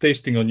up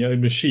testing on your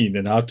own machine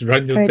and how to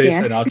run your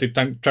tests and how to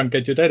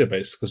truncate your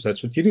database, because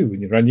that's what you do.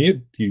 When you run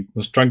you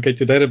must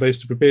truncate your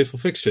database to prepare for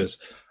fixtures.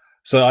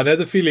 So I know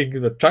the feeling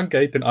that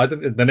truncate,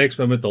 and the next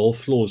moment the whole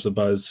floor is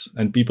abuzz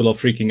and people are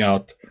freaking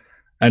out.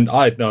 And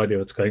I had no idea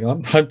what's going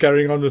on. I'm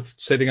carrying on with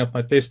setting up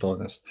my test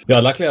harness.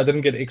 Yeah, luckily I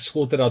didn't get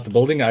escorted out the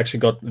building. I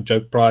actually got a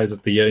joke prize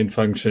at the year-end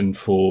function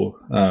for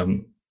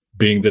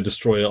being the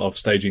destroyer of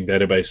staging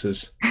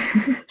databases.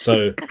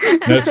 So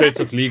no threats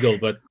of legal,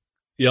 but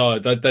yeah,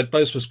 that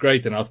post was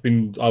great. And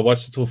I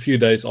watched it for a few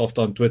days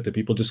after on Twitter,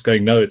 people just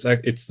going, no, it's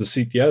the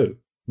CTO.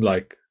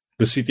 Like,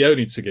 the CTO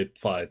needs to get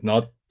fired,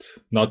 not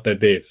that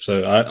dev.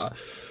 So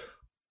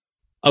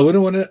I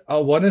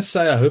want to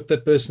say I hope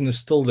that person is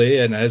still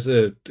there and has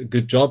a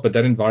good job, but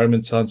that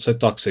environment sounds so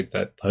toxic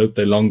that I hope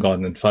they're long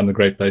gone and found a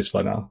great place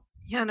by now.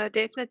 Yeah, no,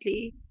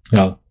 definitely.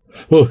 Yeah.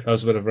 Oh, that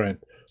was a bit of a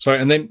rant. Sorry,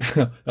 and then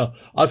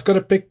I've got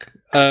a pick,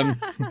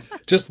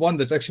 just one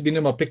that's actually been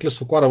in my pick list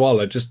for quite a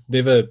while. I just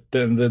never,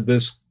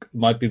 this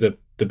might be the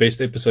best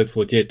episode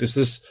for it yet. It's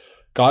this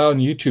guy on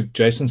YouTube,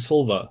 Jason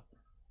Silva.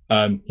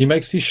 He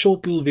makes these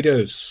short little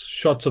videos,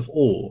 shots of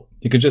ore.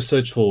 You can just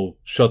search for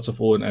shots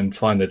of ore and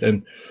find it.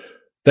 And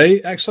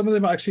some of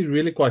them are actually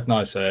really quite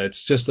nice.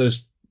 It's just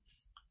those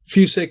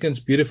few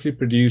seconds, beautifully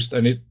produced,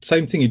 and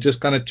same thing. It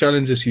just kind of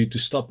challenges you to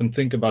stop and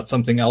think about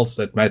something else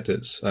that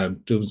matters,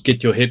 to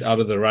get your head out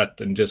of the rut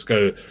and just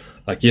go,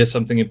 like, here's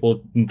something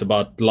important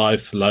about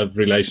life, love,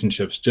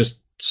 relationships. Just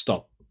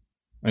stop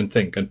and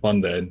think and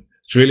ponder. And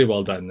it's really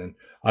well done. And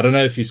I don't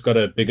know if he's got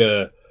a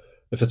bigger,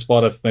 if it's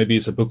part of, maybe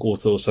he's a book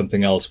author or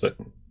something else, but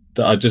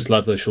I just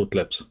love those short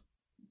clips.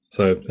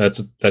 So that's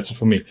it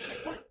for me.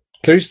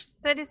 Clarice,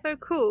 that is so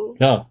cool.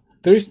 Yeah,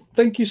 Clarice,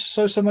 thank you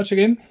so much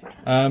again.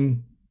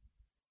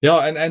 Yeah,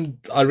 and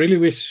I really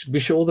wish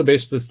you all the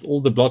best with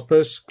all the blog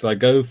posts. Like,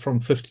 go from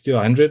 50 to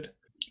 100,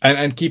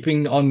 and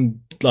keeping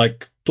on,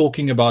 like,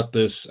 talking about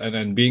this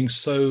and being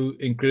so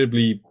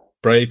incredibly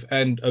brave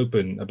and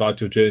open about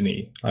your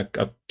journey. I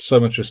have so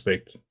much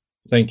respect.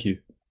 Thank you.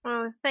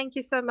 Oh, thank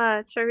you so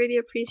much. I really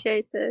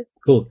appreciate it.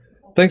 Cool.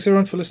 Thanks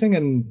everyone for listening,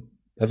 and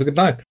have a good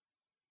night.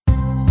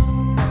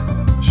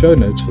 Show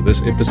notes for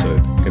this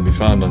episode can be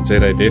found on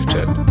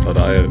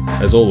zadevchat.io.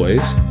 As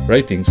always,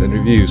 ratings and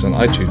reviews on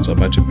iTunes are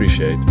much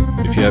appreciated.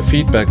 If you have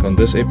feedback on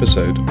this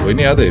episode or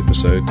any other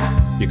episode,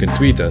 you can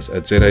tweet us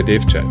at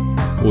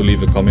zadevchat or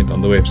leave a comment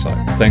on the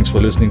website. Thanks for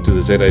listening to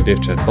the ZA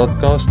Dev Chat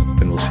podcast,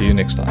 and we'll see you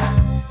next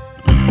time.